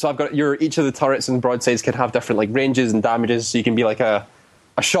going. So I've got each of the turrets and broadsides can have different like ranges and damages. So you can be like a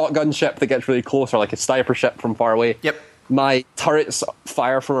shotgun ship that gets really close, or like a sniper ship from far away. Yep. My turrets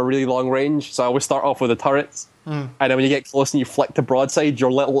fire from a really long range, so I always start off with the turrets. And then when you get close and you flick to broadside,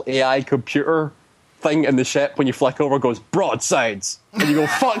 your little AI computer thing in the ship, when you flick over, goes broadsides, and you go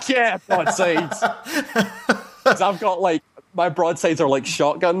fuck yeah, broadsides. 'Cause I've got like my broadsides are like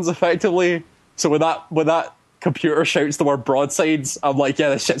shotguns effectively. So when that computer shouts the word broadsides, I'm like, yeah,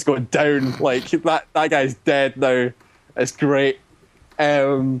 this shit's going down. Like that guy's dead now. It's great.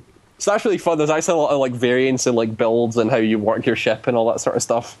 So that's really fun. There's actually a lot of like variance in like builds and how you work your ship and all that sort of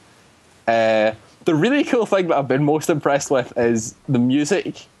stuff. The really cool thing that I've been most impressed with is the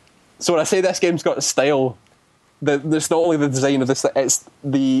music. So when I say this game's got a style, there's not only the design of this, it's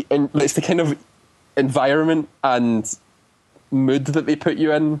the kind of environment and mood that they put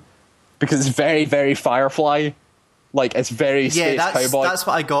you in, because it's very, very Firefly. Like it's very Space Cowboy. That's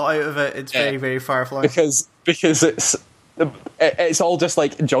what I got out of it. It's very, very Firefly. Because it's all just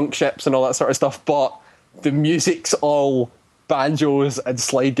like junk ships and all that sort of stuff, but the music's all banjos and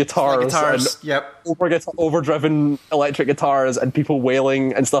slide guitars, and yep. overdriven electric guitars and people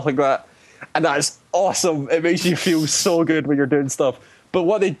wailing and stuff like that, and that's awesome. It makes you feel so good when you're doing stuff. But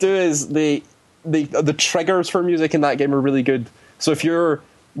what they do is the triggers for music in that game are really good. So if you're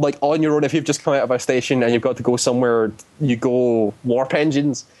like on your own, if you've just come out of a station and you've got to go somewhere, you go warp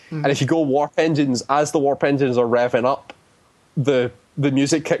engines, and if you go warp engines, as the warp engines are revving up, the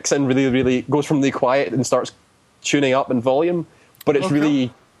music kicks in really, really, goes from really quiet and starts tuning up in volume, but it's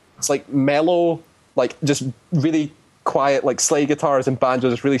really, it's like mellow, like just really quiet, like slide guitars and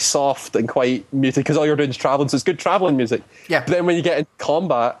banjos. It's really soft and quite muted because all you're doing is traveling, so it's good traveling music. Yeah. But then when you get into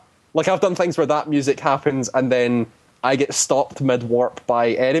combat, like I've done things where that music happens and then I get stopped mid-warp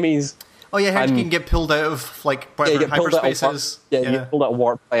by enemies. Oh yeah, how you can get pulled out of like whatever hyperspaces. You get pulled out of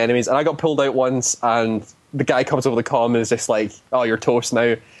warp by enemies, and I got pulled out once, and the guy comes over the comm and is just like, "Oh, you're toast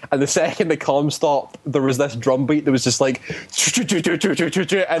now." And the second the comm stopped, there was this drum beat that was just like,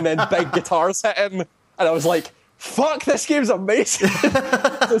 and then big guitars hit him, and I was like, "Fuck, this game's amazing!"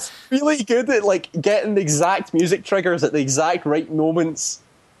 It's really good at like getting the exact music triggers at the exact right moments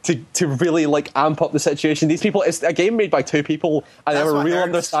to really like amp up the situation. These people, it's a game made by two people, and they have a real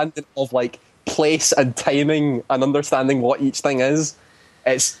understanding of like place and timing and understanding what each thing is.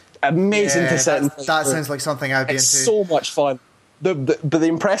 It's amazing to sit and think that through. sounds like something I'd be It's into. so much fun. But the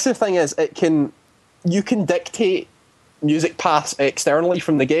impressive thing is you can dictate music paths externally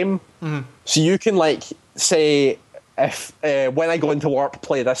from the game. So you can like say, if when I go into warp,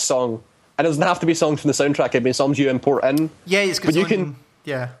 play this song, and it doesn't have to be songs from the soundtrack. It can be songs you import in. Yeah, it's but you can.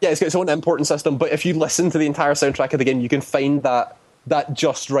 Yeah, it's got its own importing system, but if you listen to the entire soundtrack of the game, you can find that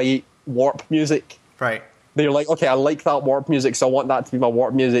just right warp music. Right. Then you're like, okay, I like that warp music, so I want that to be my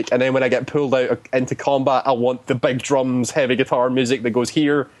warp music. And then when I get pulled out into combat, I want the big drums, heavy guitar music that goes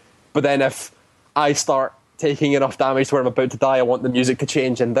here. But then if I start taking enough damage to where I'm about to die, I want the music to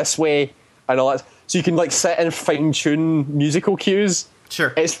change in this way and all that. So you can like sit and fine tune musical cues.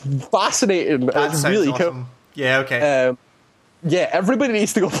 Sure. It's fascinating. It's really awesome. cool. Yeah. Okay. Yeah, everybody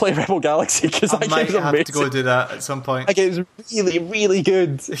needs to go play Rebel Galaxy because that might game's amazing. have to go do that at some point. That game's really, really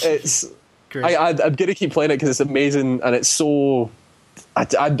good. It's Great. I'm gonna keep playing it because it's amazing and it's so.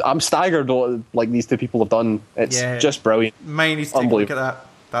 I'm staggered what like these two people have done. It's just brilliant. Might need to take a look at that.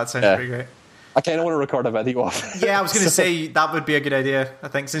 That sounds pretty great. I kind of want to record a video of it. Yeah, I was going to say that would be a good idea. I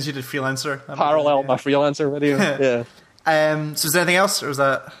think since you did freelancer, parallel my freelancer video. Yeah. So is there anything else, or was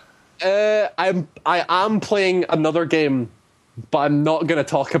that? I am playing another game, but I'm not going to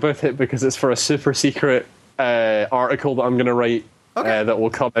talk about it because it's for a super secret article that I'm going to write that will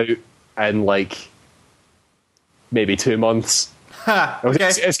come out in like maybe 2 months.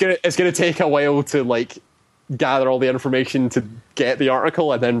 Okay. It's gonna take a while to like gather all the information to get the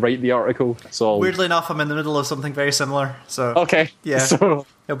article and then write the article. So Weirdly enough, I'm in the middle of something very similar. So okay, yeah, so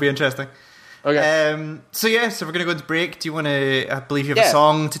it'll be interesting. okay, So we're gonna go into break. Do you want to? I believe you have a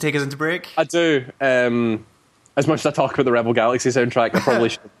song to take us into break. I do. As much as I talk about the Rebel Galaxy soundtrack, I probably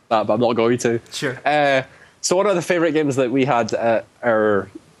should do that, but I'm not going to. Sure. So one of the favourite games that we had at our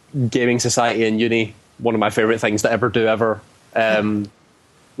gaming society in uni, one of my favourite things to ever do ever,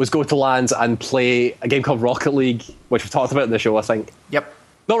 was go to LANs and play a game called Rocket League, which we've talked about in the show, I think. Yep.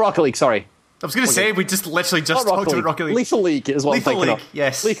 Not Rocket League, sorry. I was going to say, we just literally just Not talked about Rocket League. Lethal League is what Lethal I'm thinking League, of.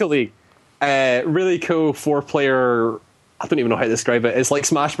 yes. Lethal League. Really cool 4-player... I don't even know how to describe it. It's like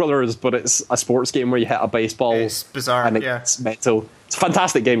Smash Brothers, but it's a sports game where you hit a baseball. It's bizarre, and it's mental. It's a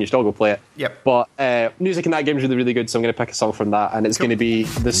fantastic game. You should all go play it. Yep. But music in that game is really, really good, so I'm going to pick a song from that, and it's going to be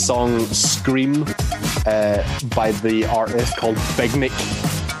the song Scream by the artist called Big Nick.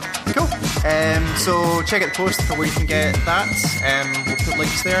 Cool. So check out the post for where you can get that. We'll put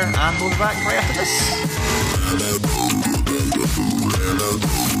links there, and we'll be back right after this.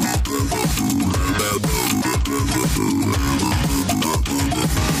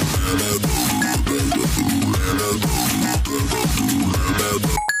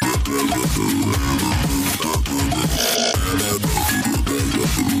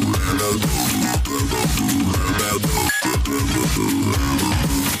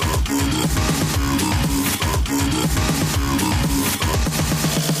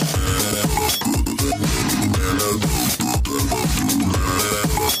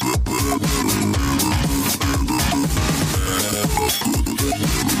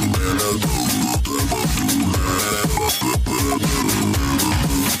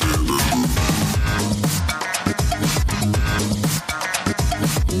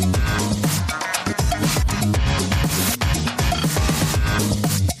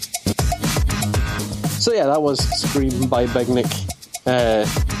 So yeah, that was Scream by Big Nick.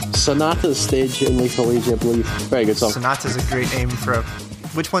 Sonata's stage in Lethal League, I believe. Very good song. Sonata's a great name for a...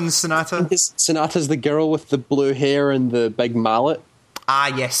 Which one's Sonata? Sonata's the girl with the blue hair and the big mallet Ah,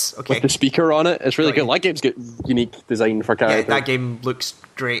 yes. Okay. with the speaker on it. It's really Got good. That game's got unique design for characters. Yeah, that game looks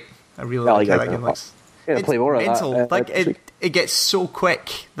great. I really Yeah, I like how like that that. game looks. Yeah, It's play more of that. mental. Like next week. it gets so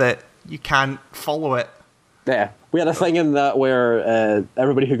quick that you can't follow it. Yeah, we had a thing in that where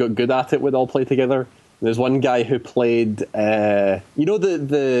everybody who got good at it would all play together. There's one guy who played, you know,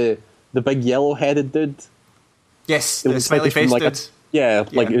 the big yellow-headed dude. Yes, It the was smiley like from face like dude.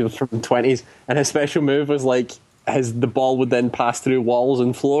 like Yeah. it was from the 20s, and his special move was like the ball would then pass through walls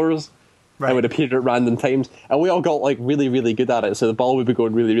and floors. Right. It would appear at random times, and we all got like really, really good at it. So the ball would be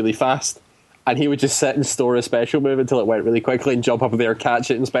going really, really fast, and he would just sit and store a special move until it went really quickly, and jump up there, catch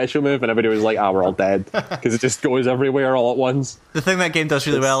it, and special move, and everybody was like, "Ah, we're all dead," because it just goes everywhere all at once. The thing that game does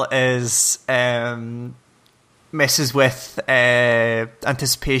really well is messes with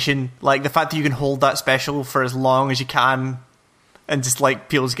anticipation. Like the fact that you can hold that special for as long as you can, and just like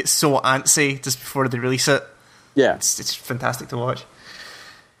people just get so antsy just before they release it. Yeah, It's fantastic to watch.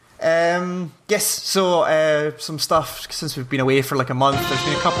 Yes, so some stuff since we've been away for like a month. There's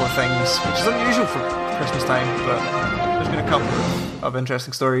been a couple of things, which is unusual for Christmas time, but there's been a couple of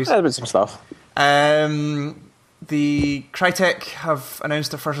interesting stories. there's been some stuff. The Crytek have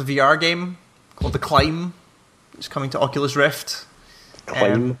announced their first VR game called The Climb. It's coming to Oculus Rift.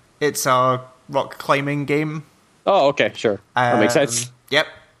 Climb. It's a rock climbing game. Oh, okay, sure, that makes sense. Yep.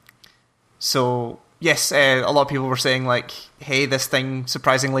 So yes, a lot of people were saying like, "Hey, this thing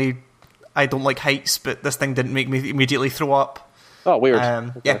surprisingly, I don't like heights, but this thing didn't make me immediately throw up." Oh, weird.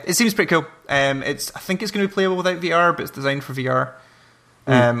 Yeah, it seems pretty cool. I think it's going to be playable without VR, but it's designed for VR,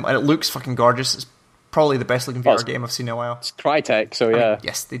 and it looks fucking gorgeous. It's probably the best looking VR game I've seen in a while. It's Crytek, so I mean, yeah,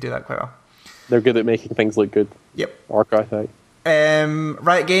 yes, they do that quite well. they're good at making things look good. Yep. Or Crytek.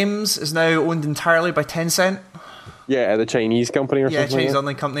 Riot Games is now owned entirely by Tencent. Yeah, the Chinese company or Yeah, something. Chinese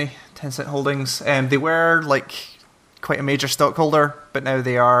online company, Tencent Holdings. They were like quite a major stockholder, but now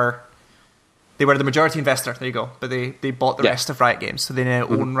they were the majority investor. There you go. But they bought the rest of Riot Games, so they now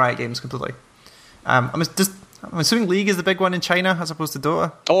own Riot Games completely. I'm assuming League is the big one in China as opposed to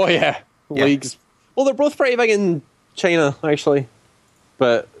Dota. Oh yeah, Yeah. leagues. Well, they're both pretty big in China actually,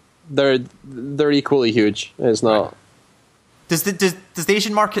 but they're equally huge. It's not. Does the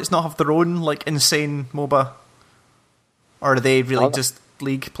Asian markets not have their own like insane MOBA, or are they really just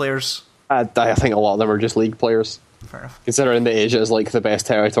League players? I think a lot of them are just league players. Fair enough. Considering that Asia is like the best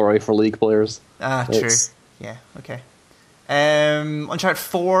territory for League players. True. Yeah, okay. Uncharted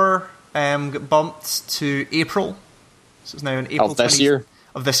 4 got bumped to April. So it's now in April Of this year?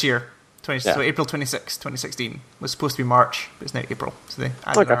 Of this year. So April 26, 2016. It was supposed to be March, but it's now April. So they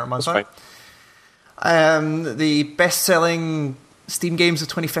added another month on it. The best-selling Steam games of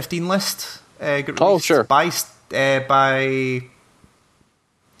 2015 list got released by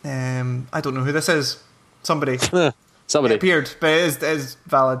I don't know who this is. Somebody. Somebody. It appeared, but it is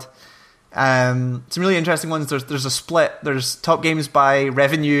valid. Some really interesting ones. There's a split. There's top games by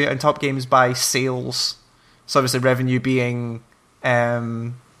revenue and top games by sales. So obviously revenue being...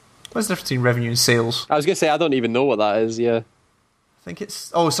 what's the difference between revenue and sales? I was going to say, I don't even know what that is, yeah. I think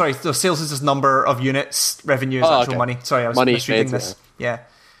it's... Oh, sorry. So sales is just number of units. Revenue is actual money. Sorry, I was misreading this. Yeah.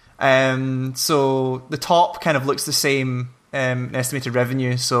 So the top kind of looks the same in estimated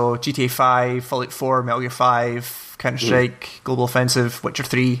revenue. So GTA 5, Fallout 4, Metal Gear 5, Counter-Strike, Global Offensive, Witcher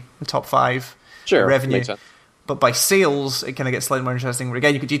 3, the top 5. Sure, revenue. makes sense. But by sales, it kind of gets slightly more interesting. Where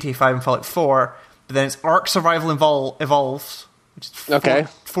again, you got GTA 5 and Fallout 4, but then it's Ark Survival Evolved, which is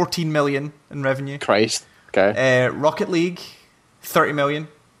 14 million in revenue. Christ. Okay. Rocket League, 30 million.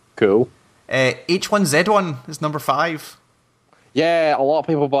 Cool. H1Z1 is number 5. Yeah, a lot of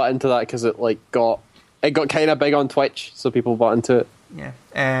people bought into that because it got kind of big on Twitch, so people bought into it. Yeah,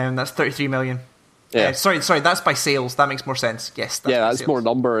 that's 33 million. Yeah. Sorry, that's by sales. That makes more sense. Yes. That's more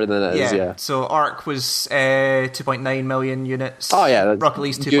number than it is. Yeah. So Ark was 2.9 million units. Oh yeah. Rocket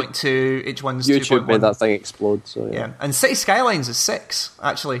League's 2.2. H1's 2.1. YouTube made that thing explode. So yeah. And City Skylines is 6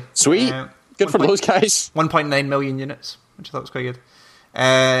 actually. Sweet. Good for those guys. 1.9 million units, which I thought was quite good.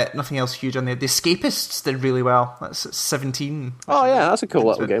 Nothing else huge on there. The Escapists did really well. That's at 17. Oh yeah, that's a cool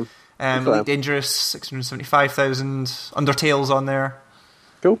little game. Elite Dangerous, 675,000. Undertale's on there.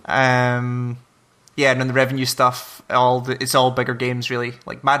 Cool. Yeah, and then the revenue stuff, it's all bigger games really.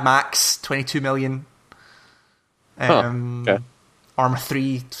 Like Mad Max, 22 million. Okay. Arma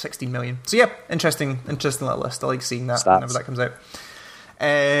 3, 16 million. So yeah, interesting little list. I like seeing that whenever that comes out.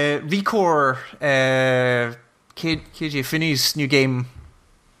 Recore, KJ Finney's new game.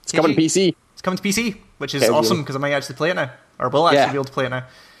 It's coming to PC. It's coming to PC, which is awesome because I might actually play it now, or will actually be able to play it now.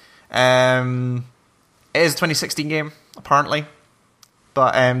 It is a 2016 game, apparently.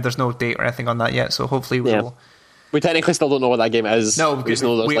 But there's no date or anything on that yet, so hopefully we'll... We technically still don't know what that game is. No, we just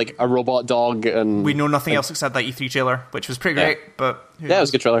know there's like a robot dog and... We know nothing else except that E3 trailer, which was pretty great, but... Yeah, it was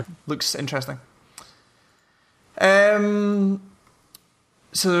a good trailer. Looks interesting. So,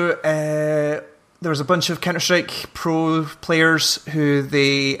 there was a bunch of Counter-Strike Pro players who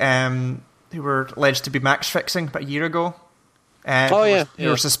were alleged to be match fixing about a year ago. Who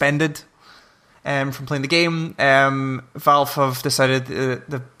were suspended from playing the game. Valve have decided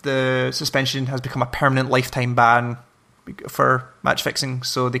the suspension has become a permanent lifetime ban for match fixing,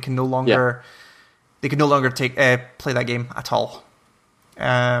 so they can no longer play that game at all.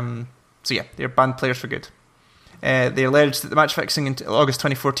 So yeah, they're banned players for good. They alleged that the match fixing in August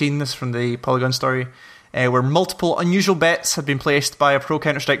 2014, this is from the Polygon story, where multiple unusual bets had been placed by a pro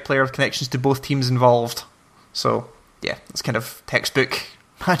Counter-Strike player with connections to both teams involved. So yeah, it's kind of textbook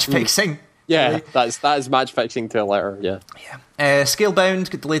match fixing. Yeah, really. that is match fixing to a letter. Yeah.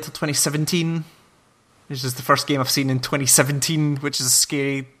 Scalebound got delayed till 2017, which is the first game I've seen in 2017, which is a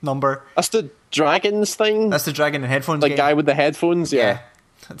scary number. That's the Dragons thing. That's the Dragon and headphones. The game. guy with the headphones. Yeah.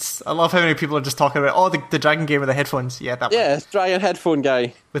 I love how many people are just talking about the Dragon game with the headphones. Yeah, that one. Dragon headphone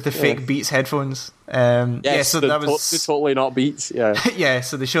guy with the fake Beats headphones. So that was totally not Beats. Yeah. Yeah.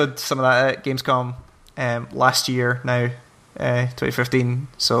 So they showed some of that at Gamescom last year. Now, 2015.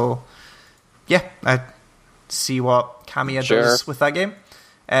 So. Yeah, I see what Kamiya does with that game.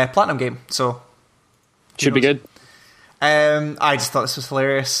 Platinum game, so... Should be good. I just thought this was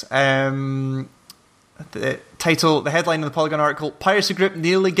hilarious. The headline of the Polygon article, Piracy Group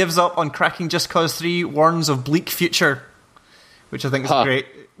nearly gives up on cracking Just Cause 3, warns of bleak future. Which I think is great.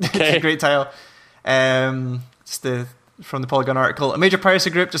 It's a great title. From the Polygon article. A major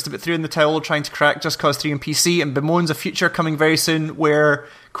piracy group just about threw in the towel trying to crack Just Cause 3 on PC and bemoans a future coming very soon where,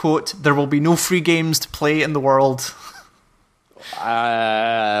 quote, there will be no free games to play in the world.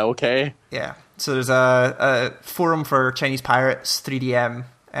 Okay. Yeah. So there's a forum for Chinese pirates, 3DM.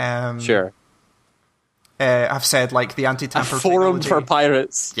 Sure. I've said like the anti-tamper forum technology. For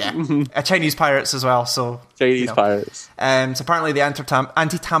pirates. Yeah. Chinese pirates as well. So Chinese pirates. So apparently the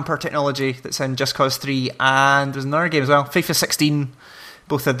anti-tamper technology that's in Just Cause 3 and there's another game as well, FIFA 16,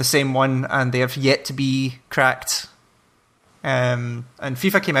 both had the same one and they have yet to be cracked. And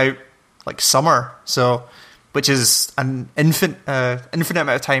FIFA came out like summer, so which is an infinite amount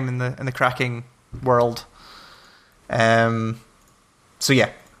of time in the cracking world. So yeah,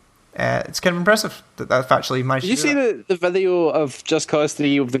 it's kind of impressive that they've actually managed Did you to do see that. the video of Just Cause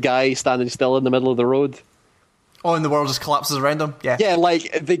 3 of the guy standing still in the middle of the road? Oh, and the world just collapses around them? Yeah. Yeah,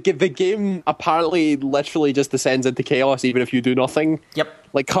 like, the game apparently literally just descends into chaos even if you do nothing. Yep.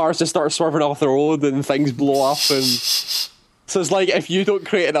 Like, cars just start swerving off the road and things blow up, and so it's like, if you don't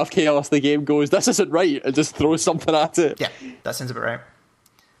create enough chaos, the game goes, this isn't right, and just throws something at it. Yeah, that sounds about right.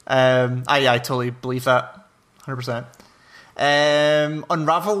 I totally believe that, 100%.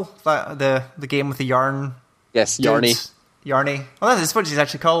 Unravel, the game with the yarn. Yes, dude. Yarny. Yarny. Well, that's what it's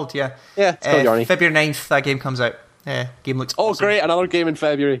actually called, yeah. Yeah, it's called Yarny. February 9th, that game comes out. Game looks Oh, awesome. great, another game in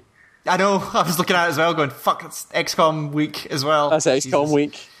February. I know, I was looking at it as well, going, fuck, it's XCOM week as well. That's XCOM Jesus.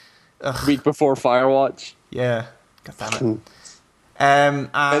 week. Week before Firewatch. Yeah, god damn it. And,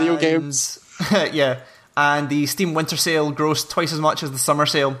 Video games. Yeah, and the Steam Winter Sale grossed twice as much as the Summer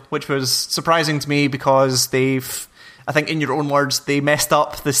Sale, which was surprising to me because they've, I think in your own words, they messed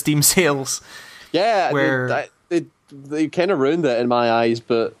up the Steam sales. Yeah, Where- they kind of ruined it in my eyes,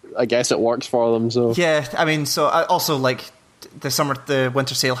 but I guess it works for them, so... Yeah, I mean, so also, like, the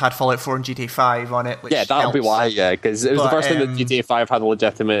Winter Sale had Fallout 4 and GTA 5 on it, which Yeah, that'll be helps. why, yeah, because it was But, the first time that GTA 5 had a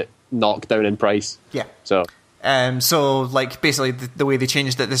legitimate knockdown in price. Yeah. So, So, like, basically, the way they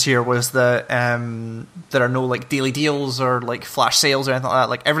changed it this year was that there are no, like, daily deals or, like, flash sales or anything like that.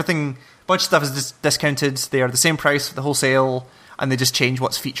 Like, everything, a bunch of stuff is discounted. They are the same price for the whole sale, and they just change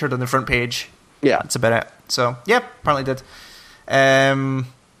what's featured on the front page. yeah. That's about it. So, yeah, apparently did.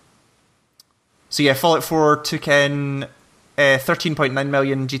 So, yeah, Fallout 4 took in 13.9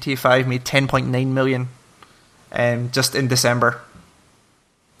 million. GTA 5 made 10.9 million just in December.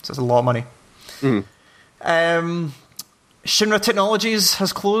 So, it's a lot of money. Shinra Technologies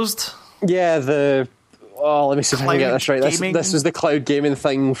has closed. Yeah, let me see if I can get this right. Gaming? This was the cloud gaming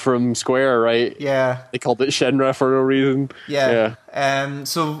thing from Square, right? Yeah. They called it Shinra for no reason. Yeah.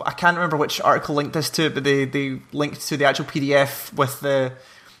 So I can't remember which article linked this to it, but they linked to the actual PDF with the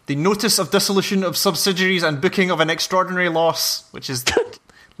notice of dissolution of subsidiaries and booking of an extraordinary loss, which is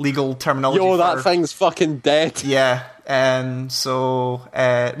legal terminology. Yo, that for, thing's fucking dead. Yeah. So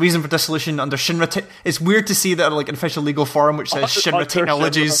reason for dissolution under Shinra. It's weird to see that like an official legal forum which says Shinra Under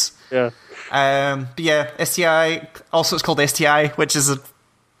Technologies. Shinra. Yeah. But yeah, STI. Also, it's called STI, which is a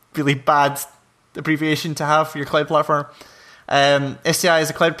really bad abbreviation to have for your cloud platform. STI is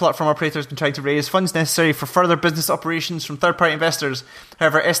a cloud platform operator has been trying to raise funds necessary for further business operations from third-party investors.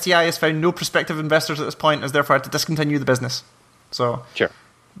 However, STI has found no prospective investors at this point, and has therefore had to discontinue the business. So Sure.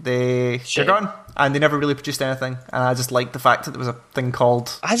 they're gone, and they never really produced anything. And I just liked the fact that there was a thing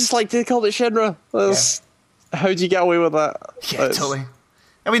called I just like they called it Shinra. How'd you get away with that? totally.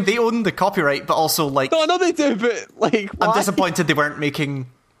 I mean, they own the copyright, but also like No, I know they do, but like, why? I'm disappointed they weren't making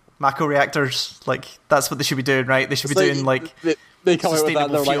Mako reactors. Like, that's what they should be doing, right? They should be doing, like... They come out with that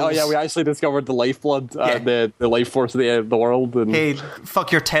and they're like, oh sustainable yeah, fuels. we actually discovered the lifeblood, Yeah. the life force of the world, and Hey,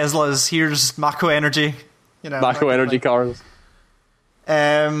 fuck your Teslas, here's Mako Energy. You know, Mako that energy kind cars. of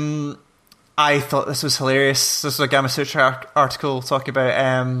thing. I thought this was hilarious. This was a Gamma Sutra article talking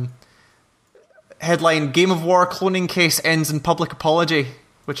about... headline, Game of War cloning case ends in public apology,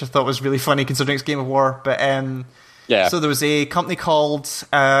 which I thought was really funny considering it's Game of War. But Yeah. So there was a company called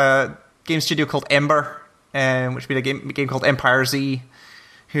game studio called Ember, which made a game called Empire Z,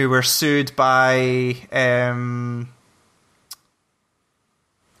 who were sued by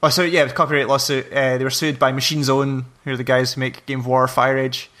copyright lawsuit. They were sued by Machine Zone, who are the guys who make Game of War, Fire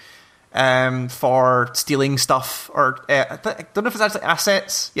Age, for stealing stuff, or I don't know if it's actually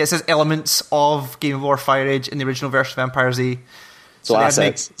assets. Yeah, it says elements of Game of War, Fire Age in the original version of Empire Z. So they had to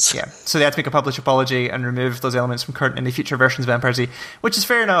assets. so they had to make a public apology and remove those elements from current and the future versions of Empire Z, which is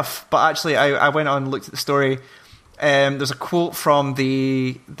fair enough. But actually, I went on and looked at the story. There's a quote from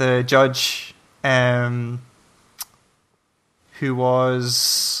the judge, who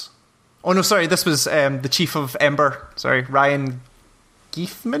was... Oh, no, sorry, this was the chief of Ember. Sorry, Ryan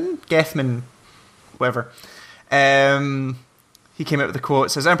Gethman, whatever. He came out with a quote. It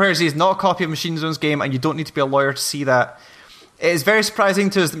says, Empire Z is not a copy of Machine Zone's game, and you don't need to be a lawyer to see that. It is very surprising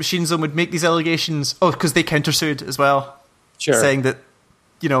to us that Machine Zone would make these allegations. Oh, because they countersued as well. Sure. Saying that,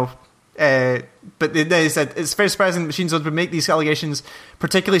 but they said it's very surprising that Machine Zone would make these allegations,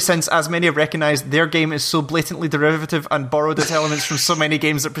 particularly since, as many have recognised, their game is so blatantly derivative and borrowed its elements from so many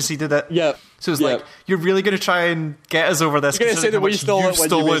games that preceded it. Yeah. So it's like, you're really going to try and get us over this. You're going to say that we stole it when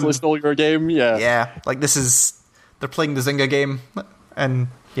you basically stole your game? Yeah. Yeah, like this is... They're playing the Zynga game, and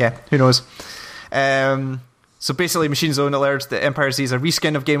yeah, who knows. So basically, Machine Zone alerts that Empire Z is a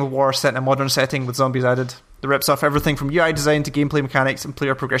reskin of Game of War set in a modern setting with zombies added. That rips off everything from UI design to gameplay mechanics and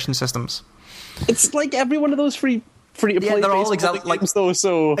player progression systems. It's like every one of those free free to play. they're all baseball exactly like games, though.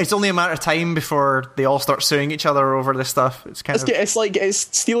 So it's only a matter of time before they all start suing each other over this stuff. it's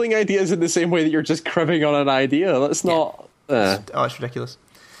stealing ideas in the same way that you're just cribbing on an idea. That's not. It's ridiculous.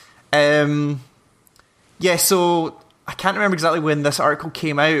 So I can't remember exactly when this article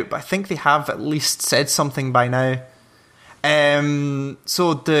came out, but I think they have at least said something by now.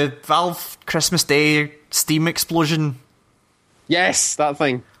 So the Valve Christmas Day Steam explosion. Yes, that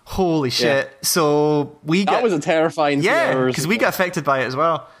thing. Holy shit. Yeah. So that was a terrifying 3 hours. Because we got affected by it as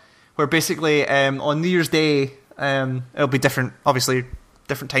well. Where basically on New Year's Day, it'll be different, obviously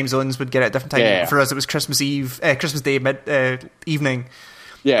different time zones would get it at different time. Yeah. For us it was Christmas Day evening.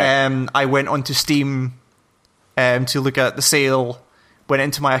 Yeah. I went onto Steam to look at the sale, went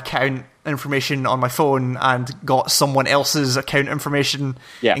into my account information on my phone and got someone else's account information,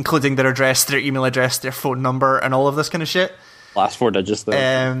 including their address, their email address, their phone number, and all of this kind of shit. Last 4 digits, though.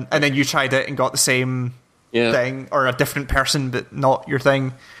 And then you tried it and got the same thing, or a different person, but not your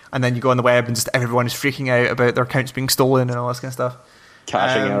thing. And then you go on the web and just everyone is freaking out about their accounts being stolen and all this kind of stuff.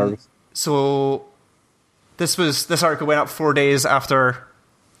 Caching errors. So this article went up 4 days after,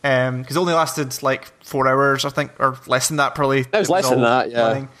 because it only lasted like 4 hours, I think, or less than that probably. It was less than that,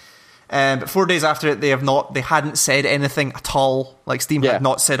 yeah. But 4 days after it, they hadn't said anything at all. Like Steam had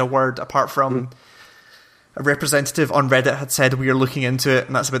not said a word apart from a representative on Reddit had said we are looking into it,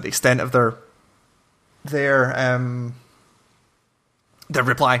 and that's about the extent of their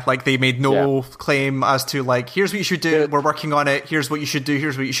reply. Like they made no claim as to like, here's what you should do, we're working on it, here's what you should do,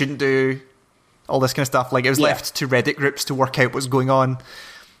 here's what you shouldn't do, all this kind of stuff. Like it was left to Reddit groups to work out what's going on.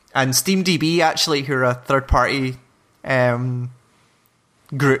 And SteamDB actually, who are a third party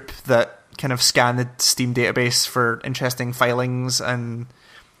group that kind of scan the Steam database for interesting filings and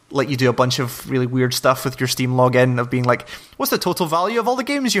let you do a bunch of really weird stuff with your Steam login of being like, what's the total value of all the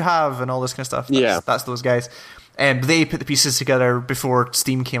games you have and all this kind of stuff. That's those guys. And they put the pieces together before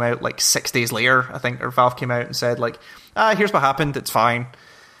Steam came out, like 6 days later, I think, or Valve came out and said like, here's what happened, it's fine.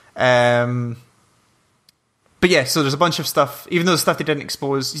 But yeah, so there's a bunch of stuff, even though the stuff they didn't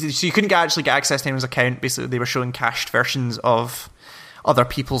expose, so you couldn't actually get access to anyone's account. Basically, they were showing cached versions of other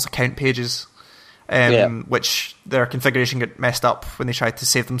people's account pages, which their configuration got messed up when they tried to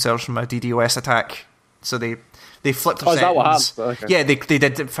save themselves from a DDoS attack. So they flipped their settings. Is that what happened? Okay. Yeah, they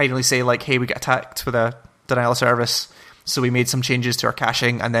did finally say like, hey, we got attacked with a denial of service, so we made some changes to our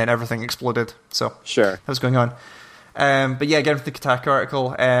caching, and then everything exploded. So sure, that was going on. But yeah, again, for the Kotaku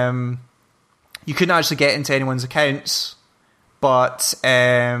article, you couldn't actually get into anyone's accounts, but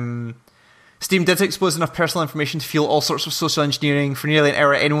Steam did expose enough personal information to fuel all sorts of social engineering. For nearly an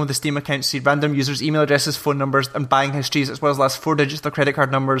hour, anyone with a Steam account see random users' email addresses, phone numbers, and buying histories, as well as the last 4 digits of their credit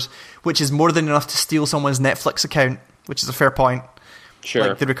card numbers, which is more than enough to steal someone's Netflix account, which is a fair point. Sure.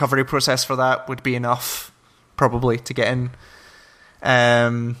 Like, the recovery process for that would be enough, probably, to get in.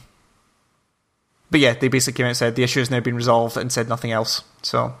 But yeah, they basically came out and said the issue has now been resolved and said nothing else.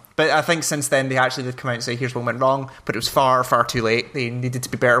 So, but I think since then they actually did come out and say here's what went wrong, but it was far, far too late. They needed to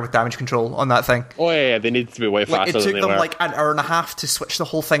be better with damage control on that thing. Oh yeah, they needed to be way faster. It took them like an hour and a half to switch the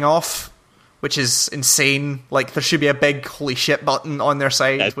whole thing off, which is insane. Like there should be a big holy shit button on their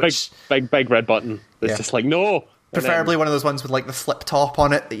side. Yeah, which, big red button. It's just like no. Preferably one of those ones with like the flip top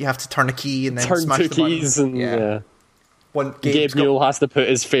on it that you have to turn a key and then smash the button. Turn 2 keys and Gabe Newell has to put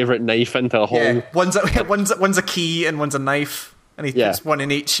his favourite knife into a hole. Yeah. One's a key and one's a knife, and he puts one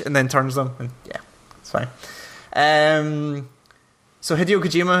in each and then turns them. And it's fine. So Hideo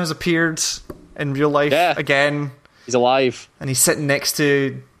Kojima has appeared in real life again. He's alive, and he's sitting next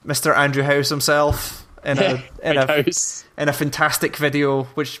to Mr. Andrew House himself in a fantastic video,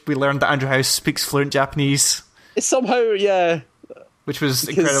 which we learned that Andrew House speaks fluent Japanese. It's somehow which was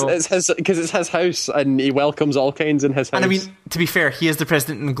incredible. Because it's his house, and he welcomes all kinds in his house. And I mean, to be fair, he is the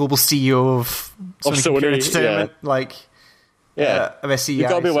president and global CEO of Sony Entertainment. Like, of SCEI. You've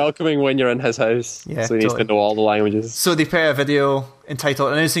got to be welcoming when you're in his house. Yeah, so he needs to know all the languages. So they put out a video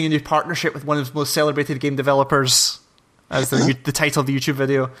entitled "Announcing a New Partnership with One of the Most Celebrated Game Developers" as the title of the YouTube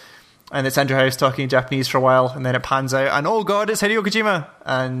video. And it's Andrew House talking in Japanese for a while, and then it pans out, and oh god, it's Hideo Kojima!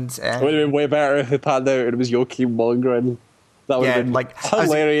 And it would have been way better if it panned out and it was Joachim Malmgren. That would have been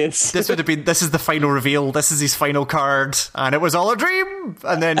hilarious. This is the final reveal. This is his final card, and it was all a dream.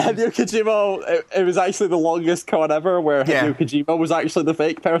 And then Hideo Kojima, it was actually the longest con ever, where Hideo Kojima was actually the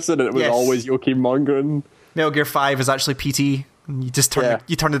fake person, and it was always Joachim Malmgren. Metal Gear 5 is actually PT. And you just turn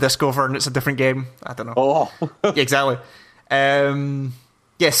the disc over, and it's a different game. I don't know. Oh, exactly.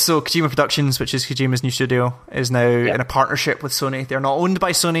 Yes, so Kojima Productions, which is Kojima's new studio, is now in a partnership with Sony. They're not owned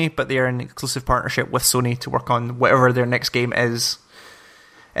by Sony, but they are in exclusive partnership with Sony to work on whatever their next game is.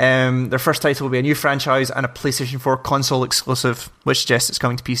 Their first title will be a new franchise and a PlayStation 4 console exclusive, which suggests it's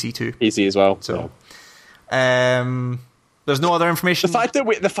coming to PC too. PC as well. So, there's no other information.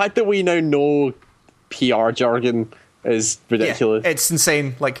 The fact that we now know PR jargon is ridiculous. Yeah, it's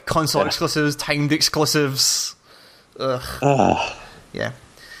insane. Like console exclusives, timed exclusives. Ugh. Yeah.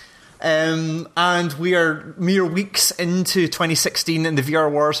 And we are mere weeks into 2016, and the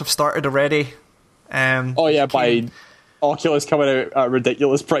VR wars have started already. By Oculus coming out at a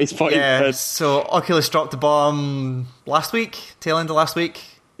ridiculous price point. Yeah, so Oculus dropped the bomb tail end of last week.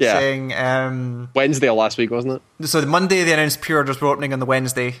 Yeah. Saying, Wednesday of last week, wasn't it? So the Monday they announced pre-orders were opening on the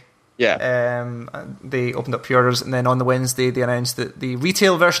Wednesday. Yeah. They opened up pre-orders, and then on the Wednesday they announced that the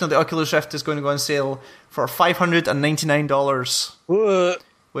retail version of the Oculus Rift is going to go on sale for $599.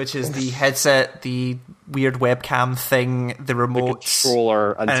 Which is the headset, the weird webcam thing, the remote,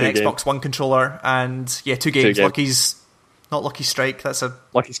 controller, and an two Xbox games. One controller, and 2 games. Lucky's not Lucky Strike. That's a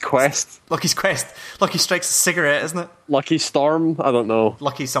Lucky's Quest. Lucky's Quest. Lucky Strike's a cigarette, isn't it? Lucky Storm. I don't know.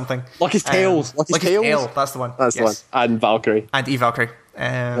 Lucky something. Lucky's Tales. Lucky's Tales. Tail. That's the one. That's the one. And Valkyrie. And Valkyrie.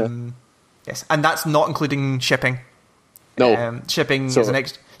 Yes, and that's not including shipping. No, shipping is an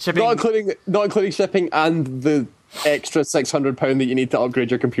extra. Shipping, not including shipping and the extra £600 that you need to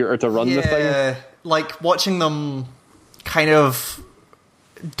upgrade your computer to run the thing. Yeah, like watching them kind of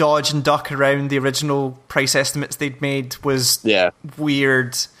dodge and duck around the original price estimates they'd made was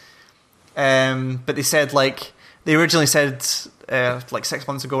weird. But they said, they originally said 6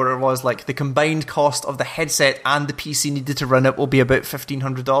 months ago, or it was the combined cost of the headset and the PC needed to run it will be about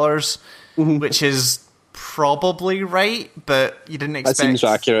 $1,500, which is probably right, but you didn't expect that seems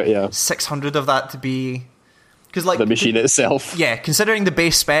accurate. Yeah, 600 of that to be. Because the machine itself. Yeah, considering the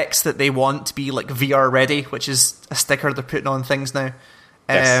base specs that they want to be VR ready, which is a sticker they're putting on things now.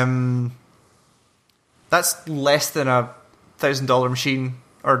 Yes. That's less than a $1,000 machine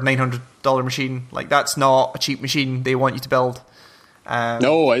or $900 machine. That's not a cheap machine they want you to build.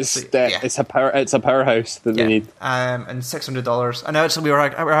 No, it's a powerhouse that they need. And $600. And actually, we were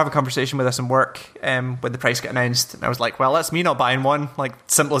having a conversation with us in work when the price got announced, and I was like, "Well, that's me not buying one."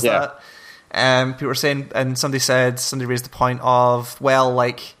 Simple as that. People were saying, and somebody raised the point of, well,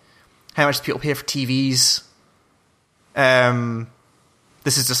 how much do people pay for TVs?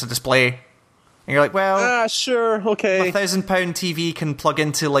 This is just a display. And you're like, well, sure, okay. A £1,000 TV can plug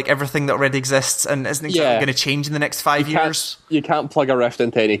into everything that already exists and isn't exactly going to change in the next 5 years. You can't plug a Rift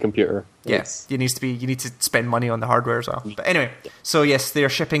into any computer. Yes, you need to spend money on the hardware as well. But anyway, so yes, they're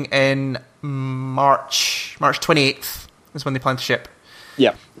shipping in March 28th is when they plan to ship.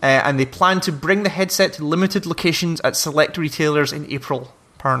 Yeah. And they plan to bring the headset to limited locations at select retailers in April,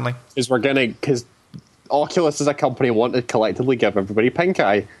 apparently. Because Oculus as a company want to collectively give everybody pink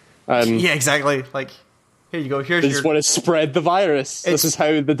eye. Yeah, exactly. Here you go. They just want to spread the virus. This is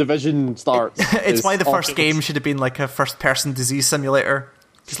how the Division starts. It's why the first game should have been a first-person disease simulator.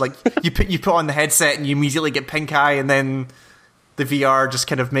 Because you put on the headset and you immediately get pink eye, and then the VR just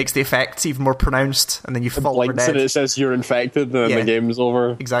kind of makes the effects even more pronounced, and then you fall over dead. And it says you're infected, and then the game's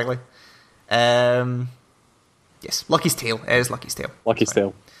over. Exactly. Yes, Lucky's Tale. It is Lucky's Tale. Lucky's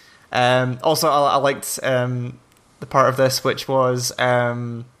Tale. Also, I liked the part of this, which was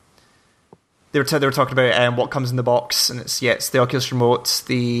they were talking about what comes in the box, and it's the Oculus remote,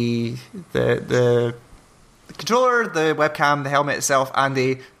 the controller, the webcam, the helmet itself, and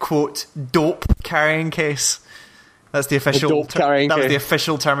a quote dope carrying case. That's the official. Was the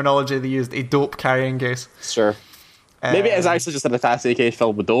official terminology they used. A dope carrying case. Sure. Maybe it's actually just an attaché case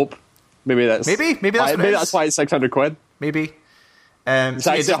filled with dope. Maybe that's why it's £600. Maybe. It's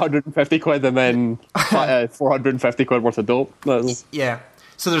actually 150 quid and then 450 quid worth of dope. Yeah.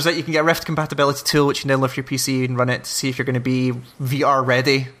 So there's you can get a Rift compatibility tool, which you can download for your PC and run it to see if you're going to be VR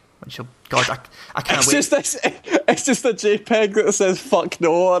ready. Which I can't wait. It's just a JPEG that says "fuck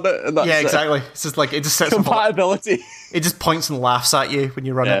no" on it. And that's exactly. It's just it just sets compatibility. It just points and laughs at you when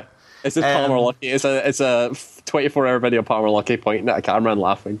you run it. It's just Palmer Luckey. It's a 24-hour video of Palmer Luckey pointing at a camera and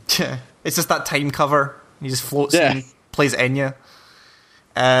laughing. Yeah. It's just that time cover. He just floats and plays Enya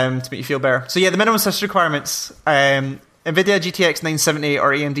to make you feel better. So the minimum system requirements: NVIDIA GTX 970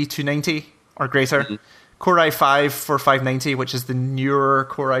 or AMD 290 or greater. Mm-hmm. Core i5 for 590, which is the newer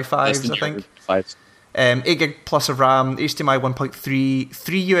Core i5s, I think. 8 gig plus of RAM, HDMI 1.3,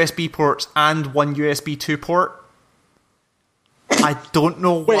 3 USB ports, and 1 USB 2 port. I don't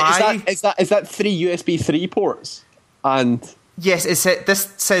know why. Is that 3 USB 3 ports? And yes,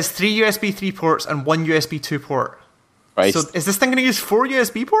 this says 3 USB 3 ports and 1 USB 2 port. Right. So is this thing going to use 4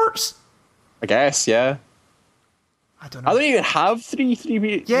 USB ports? I guess, yeah. I don't know. I don't even have 3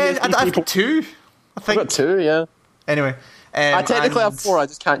 USB I've got 2. I think. I've got 2, yeah. Anyway, I technically and- have 4, I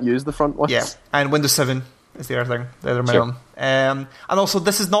just can't use the front ones. Yeah, and Windows 7 is the other thing, the other Sure. melon. And also,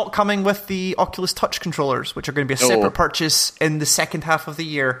 this is not coming with the Oculus Touch controllers, which are going to be a separate purchase in the second half of the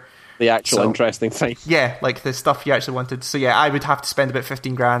year. The actual So- interesting thing. Yeah, like the stuff you actually wanted. So yeah, I would have to spend about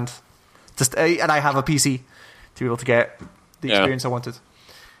 15 grand, and I have a PC to be able to get the Yeah. experience I wanted.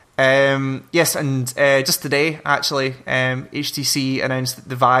 Yes, and just today, actually, HTC announced that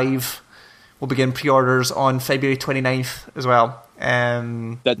the Vive will begin pre-orders on February 29th as well.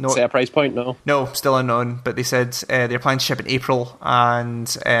 Didn't say a price point, no. No, still unknown, but they said they're planning to ship in April, and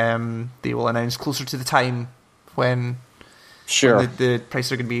they will announce closer to the time when Sure. the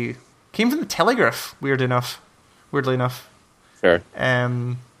prices are going to be. Came from the Telegraph, weirdly enough. Sure.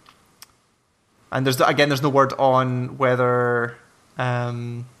 And there's no word on whether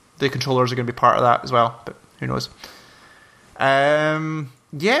the controllers are going to be part of that as well, but who knows.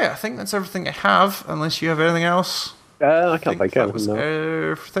 Yeah, I think that's everything I have, unless you have anything else. I can't think that of was it.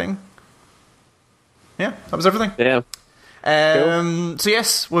 No. everything. Yeah, that was everything. Yeah. So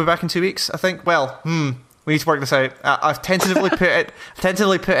yes, we'll be back in 2 weeks, I think. Well, we need to work this out. I've tentatively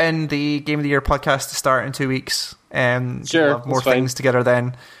put in the Game of the Year podcast to start in 2 weeks. Sure, we'll have more that's fine. things together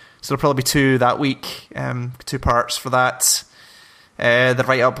then. So there'll probably be 2 that week, 2 parts for that. The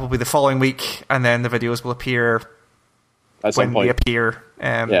write-up will be the following week, and then the videos will appear At some when they point. appear.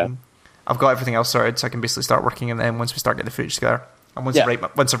 Yeah. I've got everything else sorted, so I can basically start working, and then once we start getting the footage together, and once Yeah. I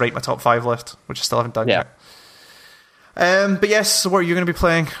write my top 5 list, which I still haven't done Yeah. yet. But yes, so what are you going to be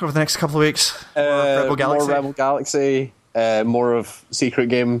playing over the next couple of weeks? More Rebel Galaxy? More Rebel Galaxy. More of Secret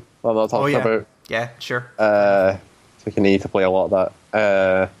Game that I'm not talking about. Yeah, sure. So we can need to play a lot of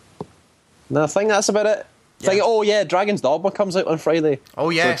that. No, I think that's about it. Yeah. Dragon's Dogma comes out on Friday. Oh So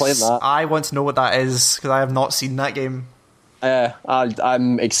we're yes, playing that. I want to know what that is, because I have not seen that game.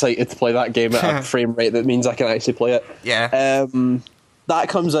 I'm excited to play that game at a frame rate that means I can actually play it. Yeah. That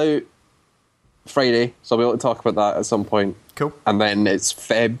comes out Friday, so I'll be able to talk about that at some point. Cool. And then it's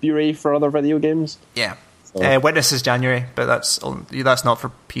February for other video games. Yeah. So- Witness is January, but that's not for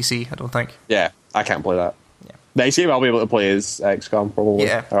PC, I don't think. Yeah, I can't play that. Yeah. Next game I'll be able to play is XCOM, probably.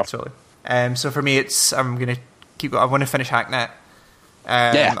 Yeah, totally. So for me, I'm going to keep. I want to finish Hacknet.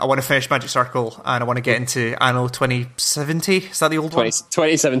 I want to finish Magic Circle, and I want to get into Anno 2070. Is that the old one?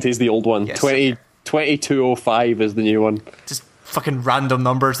 2070 is the old one. Yes. 2205 is the new one. Just fucking random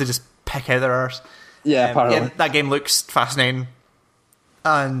numbers. They just pick out their arse. Yeah, apparently. That game looks fascinating,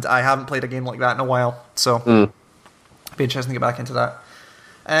 and I haven't played a game like that in a while, so it'd be interesting to get back into that.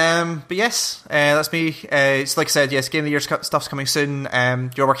 But yes, that's me. It's like I said, yes, Game of the Year stuff's coming soon.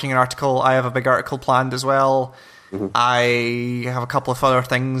 You're working an article. I have a big article planned as well. Mm-hmm. I have a couple of other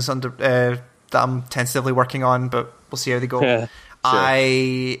things under that I'm tentatively working on, but we'll see how they go. Yeah,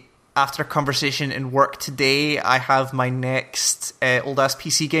 sure. After a conversation in work today, I have my next old-ass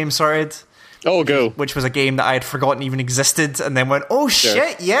PC game sorted. Oh, go. Which was a game that I had forgotten even existed, and then went, oh Sure.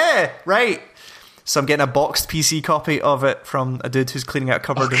 shit, yeah, right. So I'm getting a boxed PC copy of it from a dude who's cleaning out a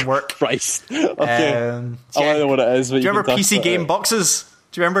cupboard in work. Christ. Okay. So I don't know what it is. But do you remember can talk PC about game it. boxes?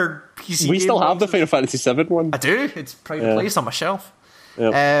 Do you remember PC We game still have the boxes? Final Fantasy VII one. I do. It's private Yeah. place on my shelf.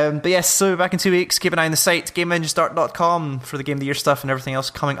 Yep. But yes, so back in 2 weeks. Keep an eye on the site, GameEngineStart.com, for the Game of the Year stuff and everything else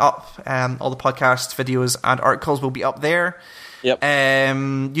coming up. All the podcasts, videos, and articles will be up there. Yep.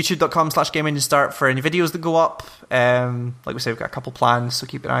 YouTube.com/GameEngineStart for any videos that go up. Like we said, we've got a couple plans, so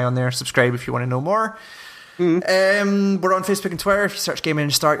keep an eye on there. Subscribe if you want to know more. We're on Facebook and Twitter. If you search Game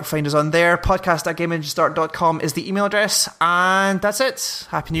Engine Start, you'll find us on there. Podcast@GameEngineStart.com is the email address. And that's it.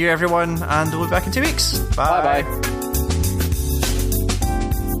 Happy New Year, everyone, and we'll be back in 2 weeks. Bye. Bye-bye.